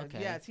Nightmares. Okay.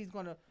 Yes, he's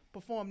going to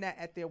perform that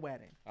at their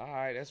wedding. All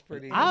right, that's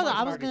pretty. I was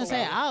Mark gonna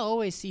say Foley. I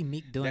always see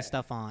Meek doing That-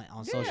 stuff on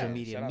Yeah. social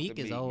media. Shout out Meek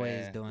to is Meek,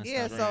 always man. doing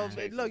Yeah, stuff. so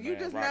like that. look, you man.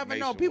 just Rock never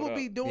know. Nation, People what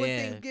be up? doing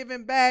Yeah. things,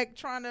 giving back,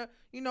 trying to,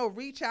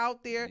 reach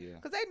out there Yeah.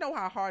 because they know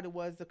how hard it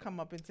was to come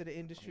up into the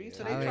industry.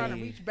 So Yeah. they trying to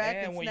Hey. reach back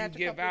and, And when you snatch a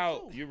give couple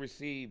out, too. you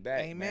receive back,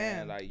 Amen.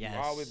 man. Like Yes. you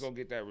always gonna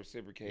get that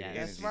reciprocated Yes.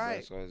 energy. That's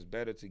right. Bro. So it's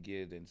better to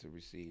give than to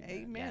receive. man.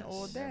 Amen. Yes.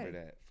 All Remember day.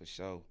 that for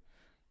sure.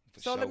 For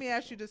So sure, let me for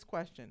ask sure. you this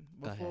question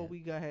Go before ahead. we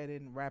go ahead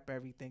and wrap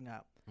everything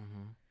up.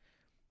 Mhm.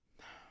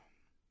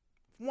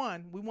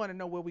 One, we want to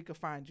know where we can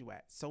find you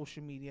at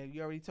social media.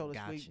 You already told us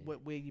Gotcha.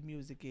 where your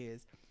music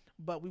is,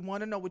 but we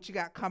want to know what you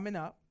got coming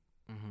up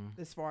Mhm.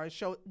 as far as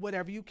show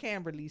whatever you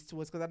can release to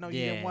us because I know you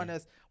didn't Yeah. want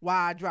us why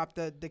I dropped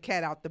the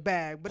cat out the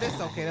bag, but it's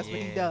okay. That's what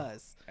he Yeah.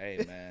 does.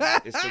 Hey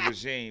man, it's the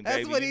regime, That's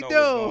baby. what you he know do.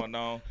 what's going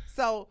on.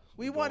 So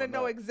we What's want to going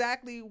know up?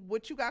 exactly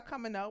what you got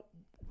coming up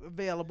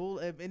available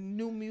and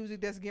new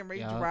music that's getting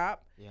ready to Yup.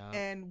 drop Yeah.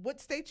 and what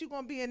state you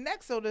gonna be in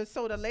next so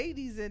the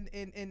ladies and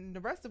the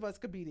rest of us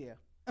could be there.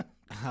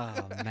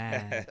 Oh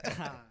man.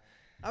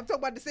 I'm talking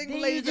about the single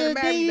Then ladies you and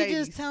the married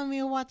ladies. just tell me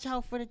to watch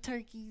out for the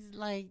turkeys.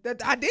 Like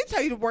That I did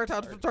tell you to work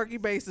out for turkey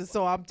bases,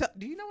 so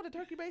do you know what a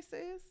turkey base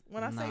is?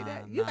 When I say Nah,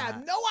 that, you have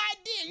nah. no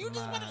idea. You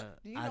just want to. Nah,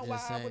 Do you I know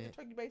just what say- the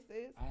turkey base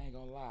is? I ain't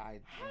gonna lie.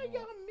 How y'all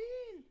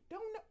men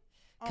don't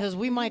know? Cause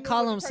we do you might know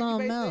call what them a turkey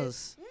something base is?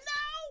 else.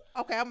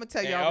 No. Okay, I'm gonna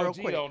tell And y'all real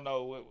OG quick. don't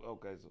know what.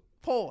 Okay, so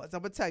Pause.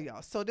 I'm gonna tell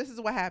y'all. So this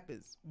is what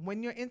happens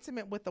when you're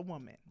intimate with a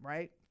woman,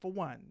 right? For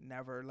one,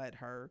 never let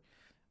her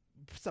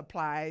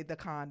supply the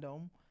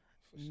condom.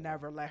 for sure.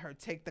 Never let her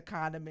take the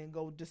condom and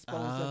go dispose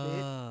of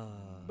it. Oh.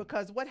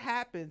 Because what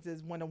happens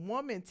is when a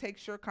woman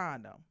takes your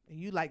condom and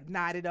you like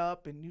knot it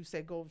up and you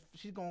say go,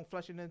 she's gonna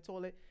flush it in the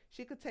toilet.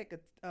 She could take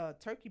a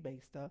turkey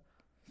baster,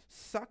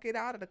 suck it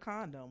out of the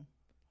condom,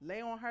 lay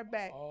on her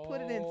back,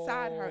 put it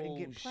inside her, and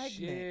get Oh, pregnant.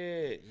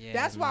 Shit. Yeah,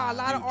 That's why a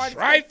lot of You artists,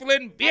 trifling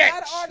a lot of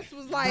bitch. artists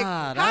was like,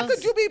 Nah, "How that's-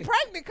 could you be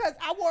pregnant? Because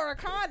I wore a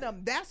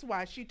condom." That's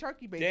why she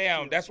turkey basted.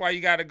 Damn, you. that's why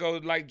you gotta go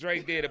like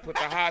Drake did and put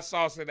the hot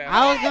sauce in that.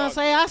 I was hot gonna sauce.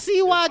 say I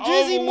see why It's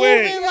Drizzy over moving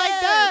with.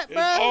 like that, It's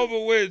bro.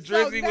 over with. So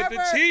Drizzy with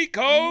the cheat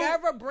code.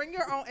 Never bring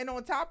your own, and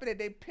on top of that,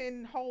 they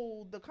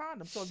pinhole the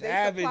condom. So if they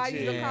supply you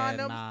the Savages. Yeah,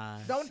 condom, nah.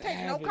 don't take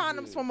no condoms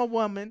Savages. from a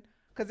woman.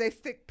 because they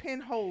stick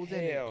pinholes in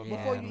it Hell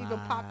before Yeah, you even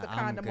pop the I'm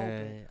condom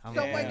open. good. I'm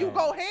So when good. you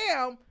go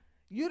ham,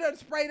 you done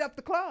sprayed up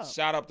the club.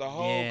 Shot up the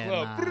whole Yeah,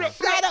 club. nah.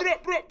 Shut up.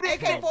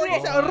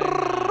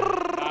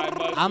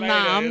 AK-47.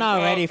 I'm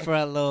not ready for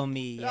a little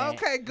me. Yet.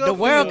 Okay, good The for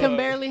world you. can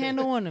barely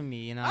handle one of me.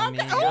 You know what I Okay,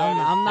 mean? ooh.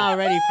 I'm not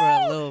ready for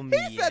a little me.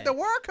 He said yet. the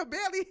world could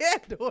barely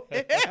handle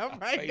him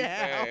right He now.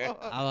 said.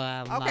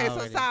 I'm Okay, not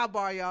so ready.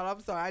 sidebar, y'all. I'm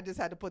sorry. I just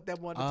had to put them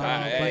on the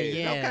table. But hey.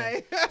 yeah.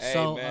 Okay. Hey,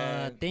 So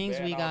man, things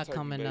ban we all got turkey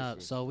coming up.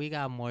 bases. So we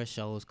got more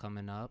shows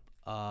coming up.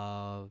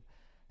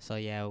 So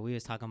yeah, we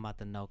was talking about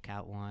the No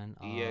Cap one.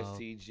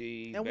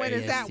 ESTG. And when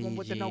is that one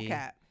with the no ESTG.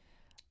 cap?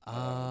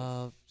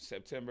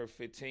 September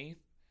 15th.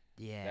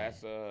 Yeah.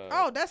 That's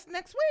Oh, that's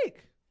next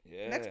week.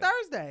 yeah. Next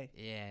Thursday.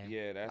 yeah.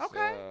 Yeah, that's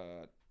Okay.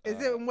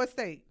 Is it in what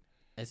state?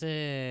 Is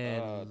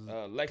it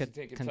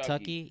Lexington,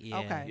 Kentucky? Yeah.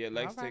 Okay. Yeah,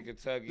 Lexington, Okay.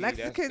 Kentucky.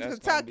 Lexington, that's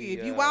Kentucky. gonna be,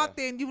 If you out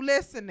there and you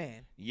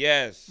listening,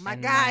 Yes. my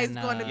And guy is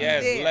then, going to be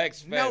Yes, there.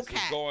 Lex No Fest is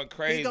cap. going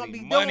crazy. gonna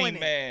be Money doing it.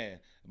 Man,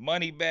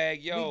 Money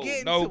Bag, yo,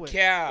 getting no to it.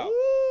 cap. Ooh.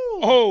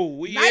 Oh,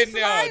 we Nice in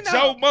there. lineup.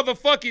 Joe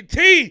motherfucking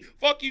T.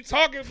 Fuck you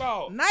talking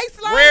about? Nice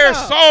lineup. Rare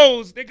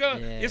souls, nigga.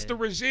 Yeah. It's the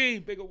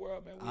regime. Bigger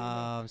world, man. We in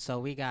there. So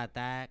we got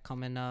that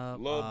coming up.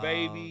 Lil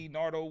Baby,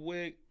 Nardo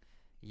Wick,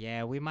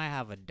 Yeah, we might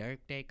have a Dirk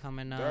Day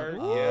coming up. Dirk,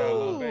 yeah,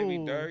 Lil Ooh.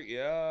 Baby Dirk,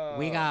 yeah.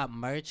 We got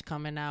merch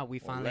coming out. We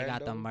finally got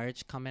the Orlando.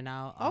 merch coming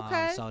out.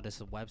 Okay. So this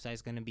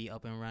website's gonna be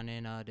up and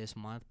running this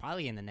month,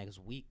 probably in the next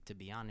week, to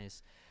be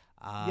honest.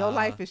 Your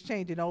life is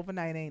changing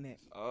overnight, ain't it?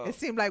 Oh. It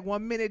seemed like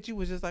 1 minute you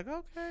was just like,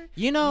 okay.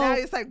 You know, Now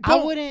it's like, I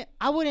boom.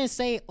 wouldn't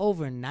say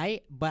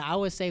overnight, but I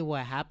would say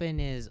what happened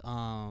is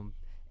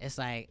it's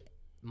like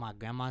my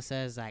grandma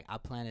says, like, I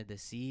planted the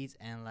seeds,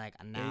 and like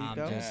now I'm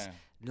go. just Yeah.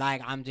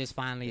 like I'm just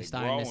finally They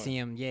starting to growing. see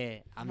them. Yeah,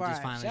 I'm Right.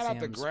 just finally Shout seeing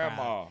out to them sprout.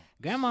 Grandma.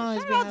 Grandma has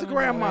Shout been out to having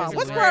Grandma. amazing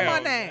What's life. grandma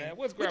Real, name? man.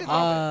 What's What the-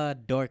 grandma?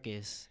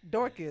 Dorcas.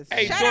 Dorcas.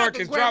 Hey, Shout out to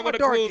Dorcas, Grandma drop with the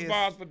Dorcas. cruise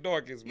balls for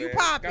Dorcas, man. You Got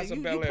popping. some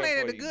You Bel Air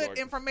planted for the you, good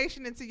Dorcas.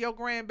 information into your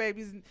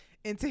grandbabies,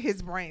 into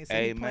his brain. So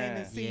he planting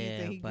Amen. seeds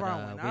Yeah, and he but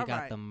growing. we All got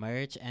right. the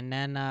merch, and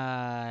then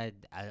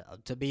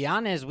to be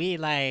honest, we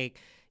like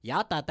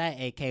y'all thought that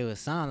AK was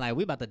something. Like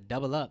we about to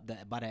double up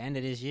by the end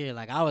of this year.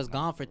 Like I was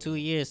gone for 2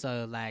 years,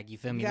 so like you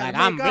feel me? You gotta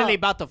Like I'm make really up.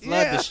 about to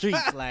flood Yeah. the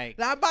streets. Like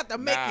I'm about to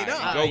make it Nah,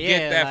 up. Go Yeah,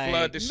 get that like,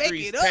 flood the Make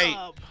streets it tape.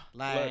 up. Flood the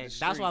like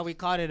that's why streets. we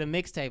called it a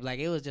mixtape. Like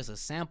it was just a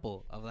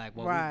sample of like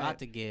what Right. we about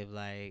to give.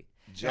 Like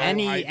Joe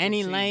any hyphen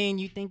T. lane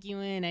you think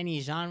you in, any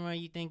genre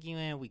you think you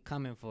in, we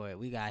coming for it.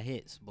 We got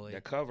hits, boy.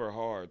 That cover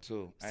hard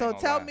too. I ain't So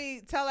gonna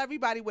lie. tell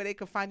everybody where they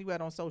can find you at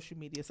on social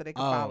media so they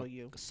can Oh, follow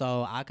you.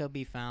 So I could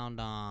be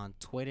found on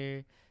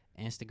Twitter,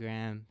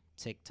 Instagram,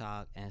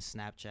 TikTok, and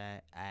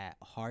Snapchat at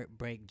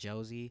Heartbreak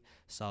Josie.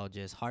 So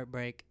just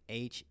Heartbreak,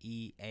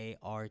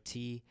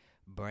 HEART,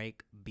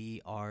 break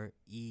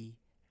BREAK,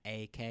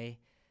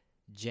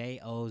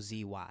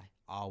 JOZY,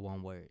 all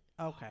one word.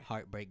 Okay.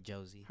 Heartbreak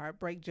Josie.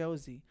 Heartbreak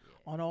Josie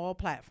on all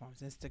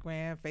platforms: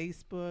 Instagram,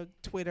 Facebook,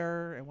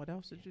 Twitter, and what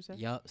else did you say?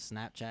 Yup,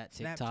 Snapchat,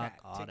 TikTok, Snapchat,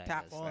 all TikTok,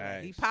 that. Good all stuff.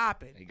 that. He Nice.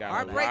 popping. He got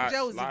Heartbreak a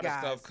Josie, lot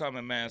guys. of stuff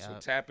coming, man. So Yep.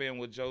 tap in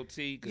with Joe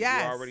T, because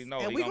Yes, you already know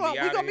and he we gonna be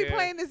out gonna be here.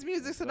 playing this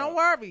music, so What's no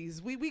up?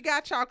 worries. We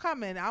got y'all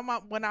coming.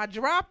 When I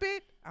drop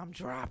it, I'm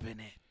dropping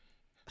it.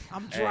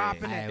 I'm Hey,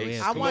 dropping hey, it. we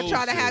I want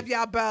y'all to have exclusive.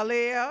 y'all Bel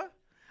Air.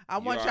 I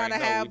want y'all to already know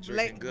we have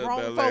drinking good grown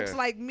Bel folks Air.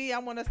 like me. I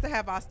want us to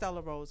have our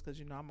Stella Rose because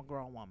I'm a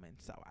grown woman,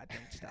 so I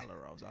drink Stella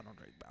Rose. I don't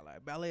drink Bel Air.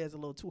 Bel Air is a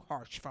little too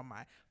harsh for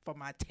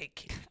my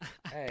taking.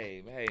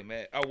 Hey,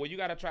 man. Oh, well, you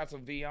gotta try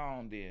some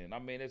Vion then. I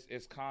mean,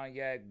 it's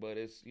cognac, but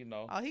it's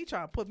Oh, he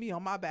trying to put me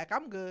on my back.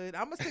 I'm good.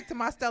 I'm gonna stick to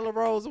my Stella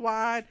Rose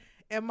wine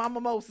and my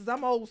mimosas.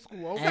 I'm old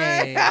school, okay?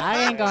 Hey,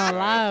 I ain't gonna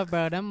lie,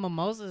 bro. Them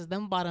mimosas,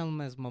 them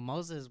bottomless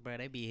mimosas, bro,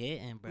 they be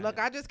hitting, bro. Look,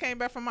 I just came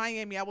back from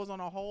Miami. I was on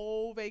a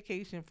whole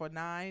vacation for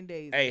 9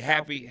 days. Hey, in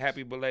South Beach.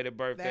 happy belated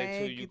birthday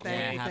Thank to you, you, Queen.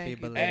 thank yeah, you, happy thank you.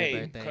 belated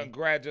Hey, birthday.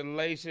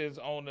 congratulations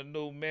on the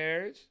new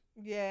marriage.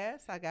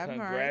 Yes, I got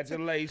married.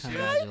 Congratulations.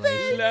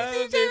 Congratulations. Love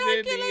is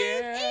in the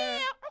air.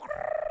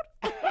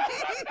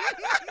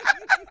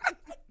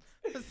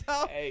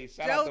 So, Hey,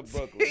 shout out to Joe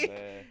Brooklyn, T,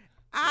 man.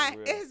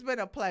 real. it's been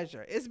a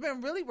pleasure. It's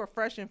been really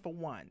refreshing for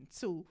one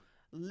to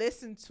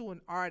listen to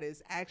an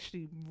artist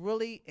actually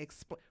really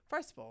explain.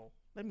 First of all,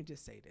 let me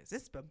just say this: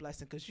 it's been a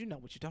blessing because you know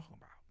what you're talking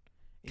about.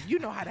 And you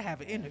know how to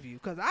have an interview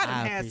because I done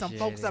I had some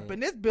folks appreciate up it. in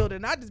this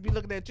building. I just be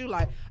looking at you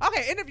like,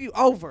 okay, interview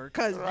over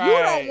because you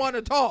Right. don't want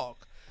to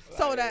talk.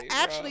 So to Like,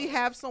 actually bro.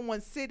 have someone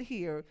sit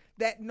here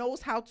that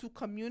knows how to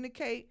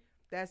communicate,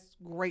 that's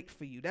great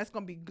for you. That's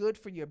going to be good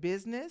for your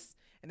business,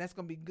 and that's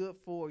going to be good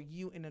for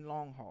you in the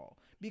long haul.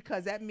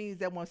 Because that means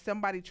that when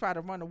somebody try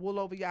to run the wool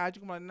over your eyes,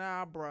 you're going to be like,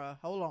 nah, bruh,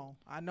 hold on.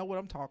 I know what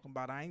I'm talking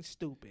about. I ain't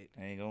stupid.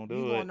 Ain't gonna You do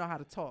going it. to know how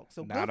to talk.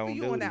 So Nah, good for don't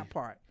you do on it. that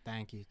part.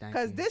 Thank you.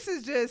 Because this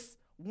is just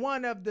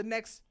one of the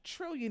next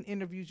trillion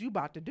interviews you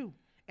about to do.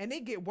 And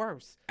they get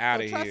worse.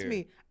 Outta so trust here.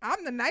 me,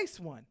 I'm the nice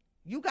one.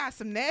 You got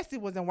some nasty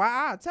ones, and why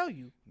I'll tell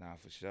you. Nah,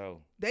 for sure.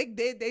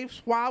 They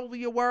swallow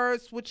your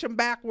words, switch them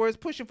backwards,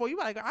 pushing for you.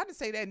 Like, I didn't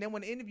say that. And then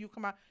when the interview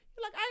come out,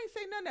 You're like, I ain't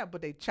say none of that,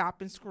 but they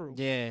chop and screw.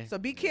 Yeah. So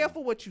be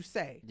careful what you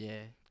say, Yeah.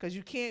 because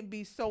you can't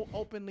be so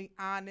openly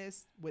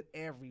honest with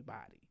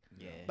everybody.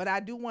 Yeah. But I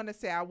do want to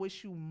say I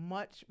wish you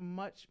much,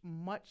 much,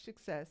 much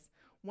success.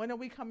 When are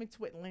we coming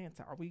to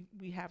Atlanta? Are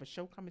we have a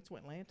show coming to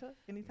Atlanta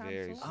anytime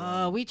Very soon?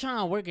 soon. We trying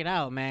to work it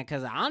out, man.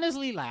 Cause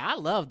honestly, like I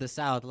love the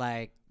South.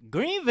 Like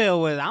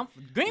Greenville was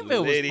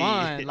Liddy.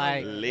 fun.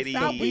 Like Liddy.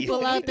 South people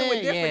we out do it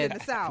there, different yeah. in the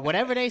South.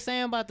 Whatever they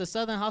saying about the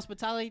Southern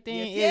hospitality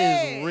thing,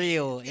 Yes, it is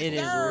real. yes, It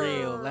is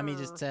real. Let me sir.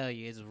 just tell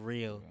you, it's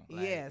real.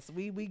 Like, Yes,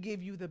 we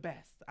give you the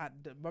best.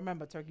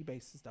 Remember turkey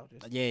bases though.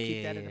 Just Yeah, keep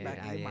yeah, that in the yeah, back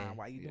of your yeah. mind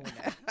while you doing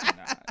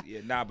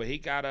that. Nah, but he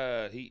got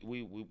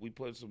we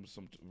put some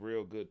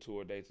real good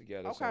tour dates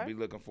together. So Okay. be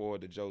looking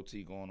forward to Joe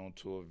T going on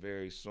tour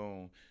very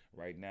soon.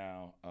 Right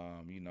now,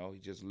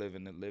 he's just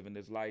living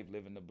his life,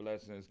 living the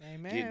blessings,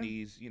 Amen. getting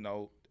these,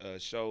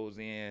 shows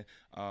in,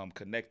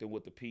 connecting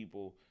with the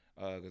people.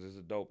 Because it's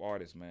a dope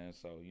artist, man.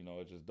 So,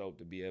 it's just dope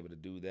to be able to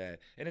do that.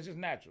 And it's just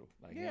natural.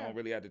 Like, you Yeah. don't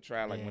really have to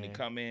try. Like, when he Yeah.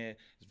 come in,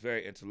 it's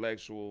very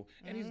intellectual.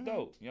 And he's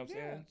dope. You know what I'm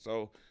Yeah. saying?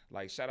 So,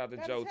 like, shout out to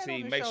Got Joe his head T.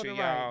 on the Make sure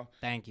shoulder y'all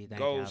Thank you. I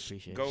go,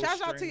 appreciate go it.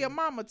 Shout out to stream. your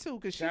mama too,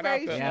 cause she Shout out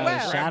raised to- you Yeah,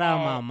 well. shout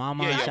out my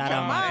mama, Yeah, your shout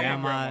out my mama.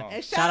 grandma,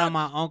 And shout out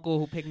my uncle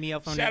who picked me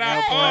up from Shout the out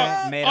airport,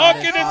 Unc. made all Unc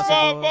this and his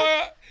possible.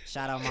 mama.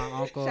 Shout out my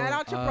uncle. Shout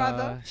out your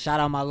brother. Shout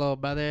out my little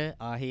brother.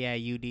 He at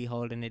UD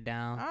holding it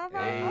down. All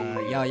right,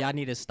 okay. Y'all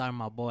need to start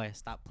my boy.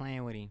 Stop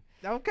playing with him.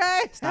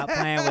 Okay. Stop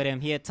playing with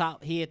him. He a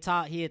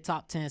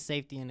top 10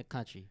 safety in the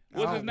country.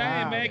 What's Oh, his name,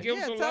 wow. man? Give him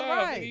Yeah, some tell love.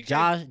 right. He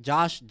can't-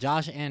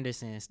 Josh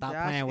Anderson. Stop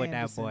Josh playing with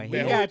Anderson. that boy. We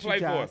Man, who got he play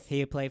you, for? Josh.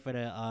 He played for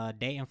the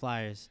Dayton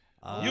Flyers.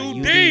 UD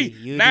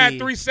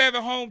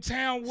 937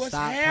 hometown. What's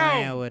Stop playing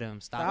hell? with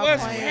him. Stop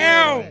What's playing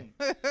hell?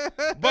 with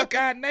him.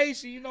 Buckeye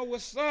Nation, you know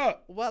what's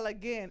up? Well,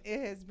 again, it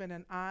has been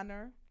an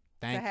honor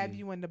Thank to have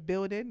you in the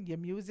building. Your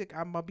music,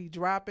 I'm gonna be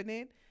dropping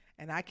it,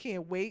 and I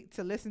can't wait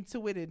to listen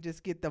to it and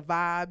just get the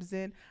vibes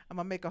in. I'm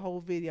gonna make a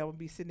whole video. I'm gonna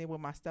be sitting there with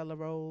my Stella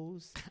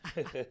Rose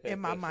in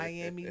my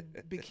Miami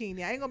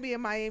bikini. I ain't gonna be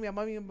in Miami. I'm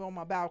gonna be on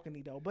my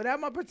balcony though, but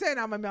I'm gonna pretend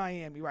I'm in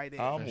Miami right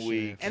there, I'm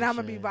weak. and I'm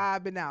gonna be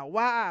vibing out.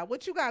 Why?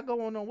 What you got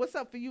going on? What's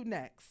up for you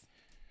next?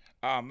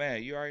 Oh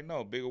man, you already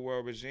know. Bigger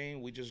World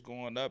Regime, we just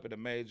going up in a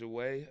major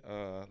way.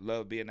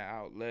 Love being an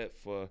outlet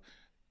for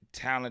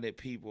talented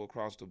people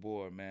across the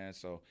board, man.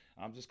 So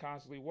I'm just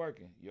constantly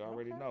working. You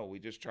already know. We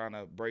just trying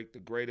to break the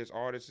greatest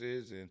artists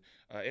and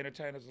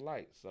entertainers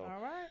alike. So All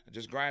right.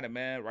 just grinding,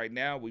 man. Right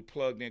now we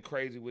plugged in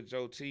crazy with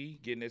Joe T,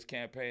 getting this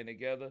campaign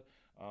together.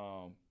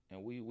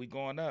 And we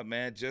going up,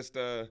 man. Just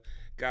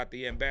got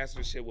the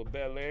ambassadorship with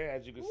Bel Air.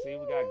 As you can see,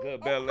 we got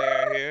good Bel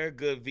Air here,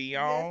 good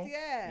Vion.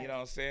 yes. You know what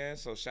I'm saying?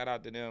 So shout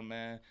out to them,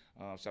 man.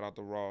 Shout out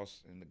to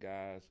Ross and the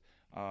guys.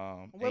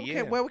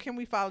 Where can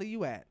we follow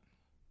you at?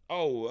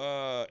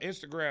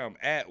 Instagram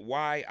at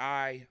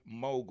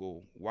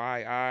YIMogul.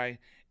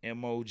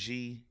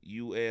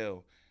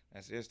 YIMOGUL.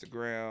 That's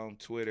Instagram,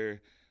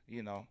 Twitter,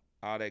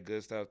 all that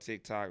good stuff,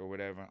 TikTok or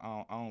whatever.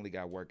 I only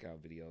got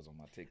workout videos on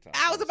my TikTok.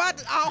 I was about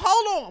to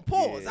hold on,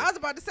 pause. Yeah. I was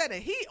about to say that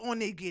he on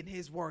there getting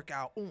his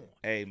workout on.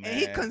 Hey, man. And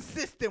he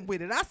consistent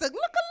with it. I said, look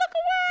around.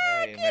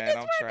 Hey, get man, this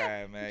I'm workout.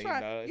 trying,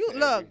 man. You it's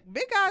look, every-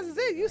 big guys is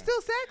it. You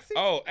still sexy.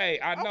 Oh, hey,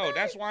 I know. Okay.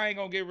 That's why I ain't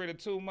gonna get rid of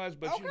too much,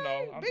 but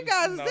okay. I'm big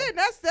just, guys is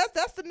it.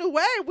 That's the new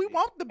way. We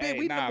want the big. Hey,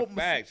 we nah,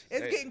 facts.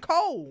 It's Hey, getting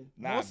cold.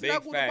 Nah, More big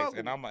snuggle than facts,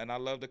 buggle. and I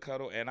love to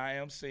cuddle, and I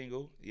am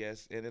single.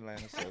 Yes, in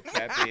Atlanta, so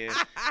tap in.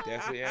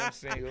 Definitely am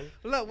single. Look,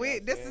 You know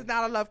what this I'm is saying?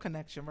 not a love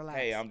connection. Relax.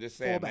 Hey, I'm just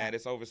Fall saying, back. man.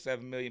 It's over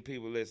 7 million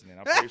people listening.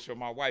 I'm pretty sure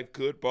my wife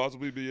could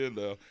possibly be in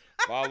there.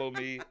 Follow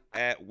me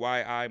at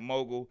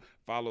YIMogul.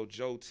 Follow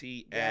Joe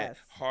T at Yes.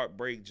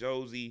 Heartbreak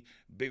Josie.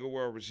 Bigger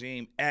World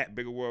Regime at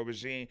Bigger World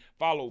Regime.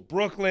 Follow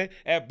Brooklyn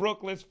at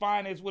Brooklyn's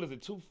Finest. What is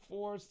it?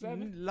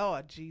 247?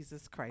 Lord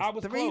Jesus Christ. I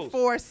was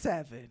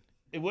 347.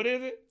 What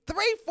is it?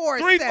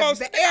 347.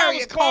 347. The area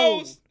was code.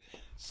 close.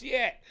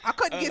 Shit. I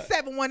couldn't get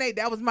 718.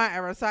 That was my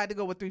error, so I had to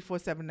go with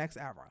 347 next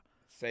era.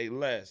 Say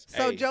less.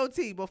 So, Hey, Joe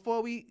T,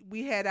 before we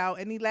head out,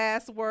 any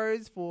last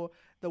words for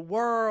the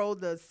world,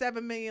 the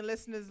 7 million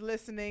listeners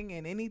listening,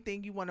 and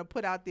anything you want to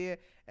put out there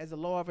as a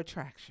law of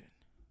attraction?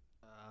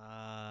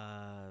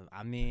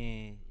 I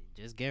mean,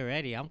 just get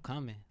ready. I'm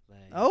coming. Like,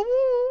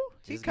 Oh,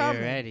 he just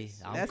coming. get ready.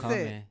 I'm That's coming.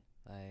 it.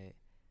 Like,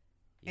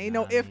 you Ain't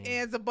know no what I ifs, mean?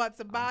 ands, or buts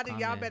about it.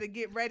 Y'all coming. better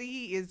get ready.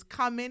 He is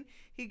coming.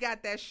 He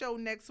got that show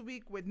next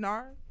week with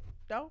Nard,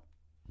 though,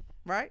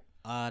 right?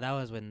 That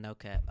was with No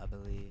Cap, I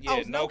believe. Yeah, Oh,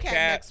 it's no cap,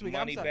 next week.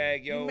 I'm money sorry.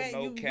 bag, yo, you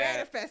no cap.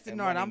 manifested and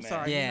Nard. Money I'm Man.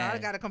 sorry. Yeah. I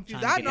got it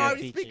confused. Trying to I'm get that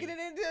already feature. speaking it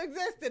into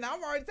existence.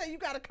 I'm already saying you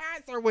got a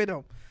concert with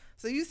him.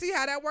 So you see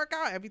how that work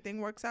out?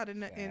 Everything works out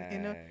in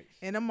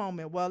a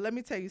moment. Well, let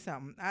me tell you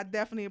something. I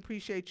definitely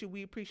appreciate you.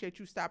 We appreciate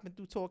you stopping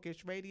through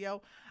Talkish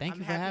Radio. Thank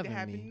you for happy to having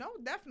have me. you. No,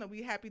 definitely.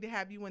 We're happy to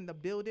have you in the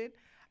building.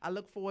 I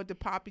look forward to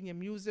popping your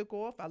music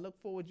off. I look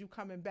forward to you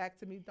coming back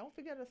to me. Don't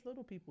forget us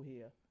little people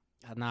here.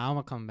 Nah, I'm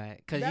gonna come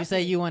back. Cause you Definitely.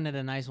 say you one of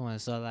the nice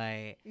ones, so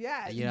like,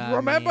 Yeah, you know what I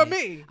remember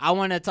mean? me. I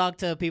want to talk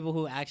to people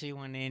who actually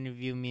want to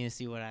interview me and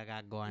see what I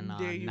got going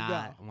on. There you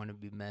not go. want to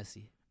be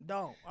messy.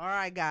 Don't. All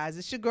right, guys.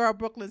 It's your girl,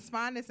 Brooklyn's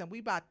Finest, and we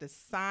about to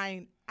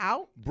sign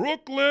out.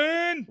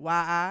 Brooklyn.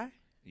 Y.I.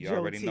 You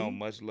already Joe T. know.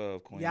 Much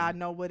love, Queen. Y'all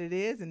know what it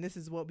is, and this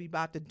is what we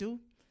about to do.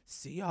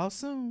 See y'all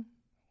soon.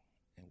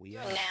 And we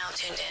You're out. now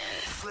tuned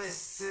in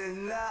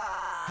Listen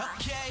up.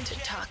 to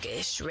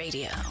Talk-ish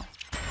Radio.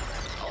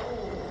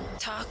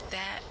 Talk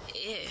that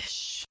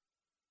ish.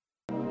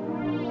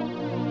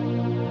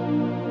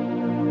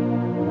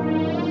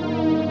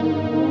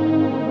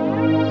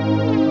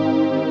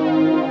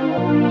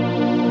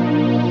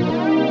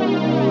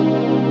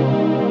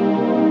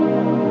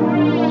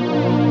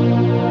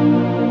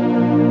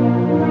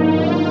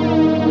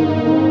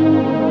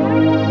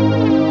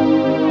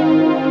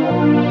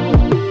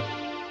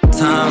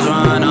 Time's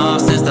run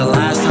off since the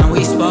last time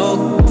we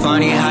spoke.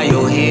 Funny how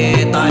you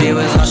hit, thought it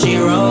was all she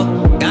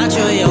wrote. Got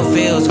you in your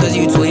feels, cause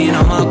you tweeting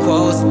on my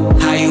quotes.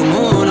 How you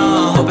moving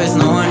on, hope it's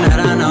no one that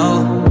I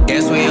know.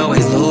 Guess we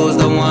always lose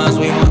the ones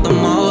we want the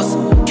most.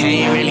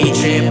 Can't really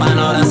trip, I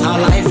know that's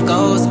how life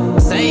goes.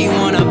 Say you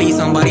wanna be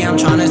somebody, I'm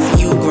tryna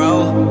see you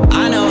grow.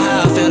 I know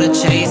how I feel to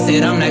chase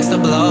it, I'm next to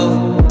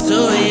blow. 2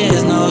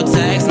 years, no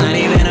text, not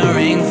even a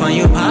ring from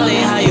you. Probably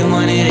how you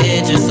wanted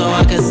it, just so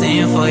I could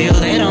sing for you.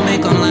 They don't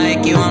make them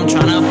like you, I'm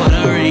tryna put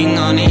a ring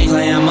on it.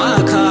 Playing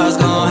my cards,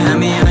 gon' have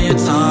me on your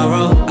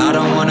tarot. I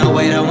don't wanna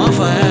wait, I want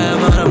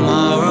forever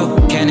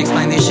tomorrow. Can't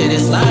explain this shit,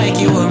 it's like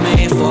you were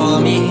made for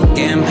me.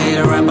 Getting paid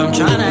to rap, I'm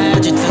tryna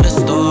add you to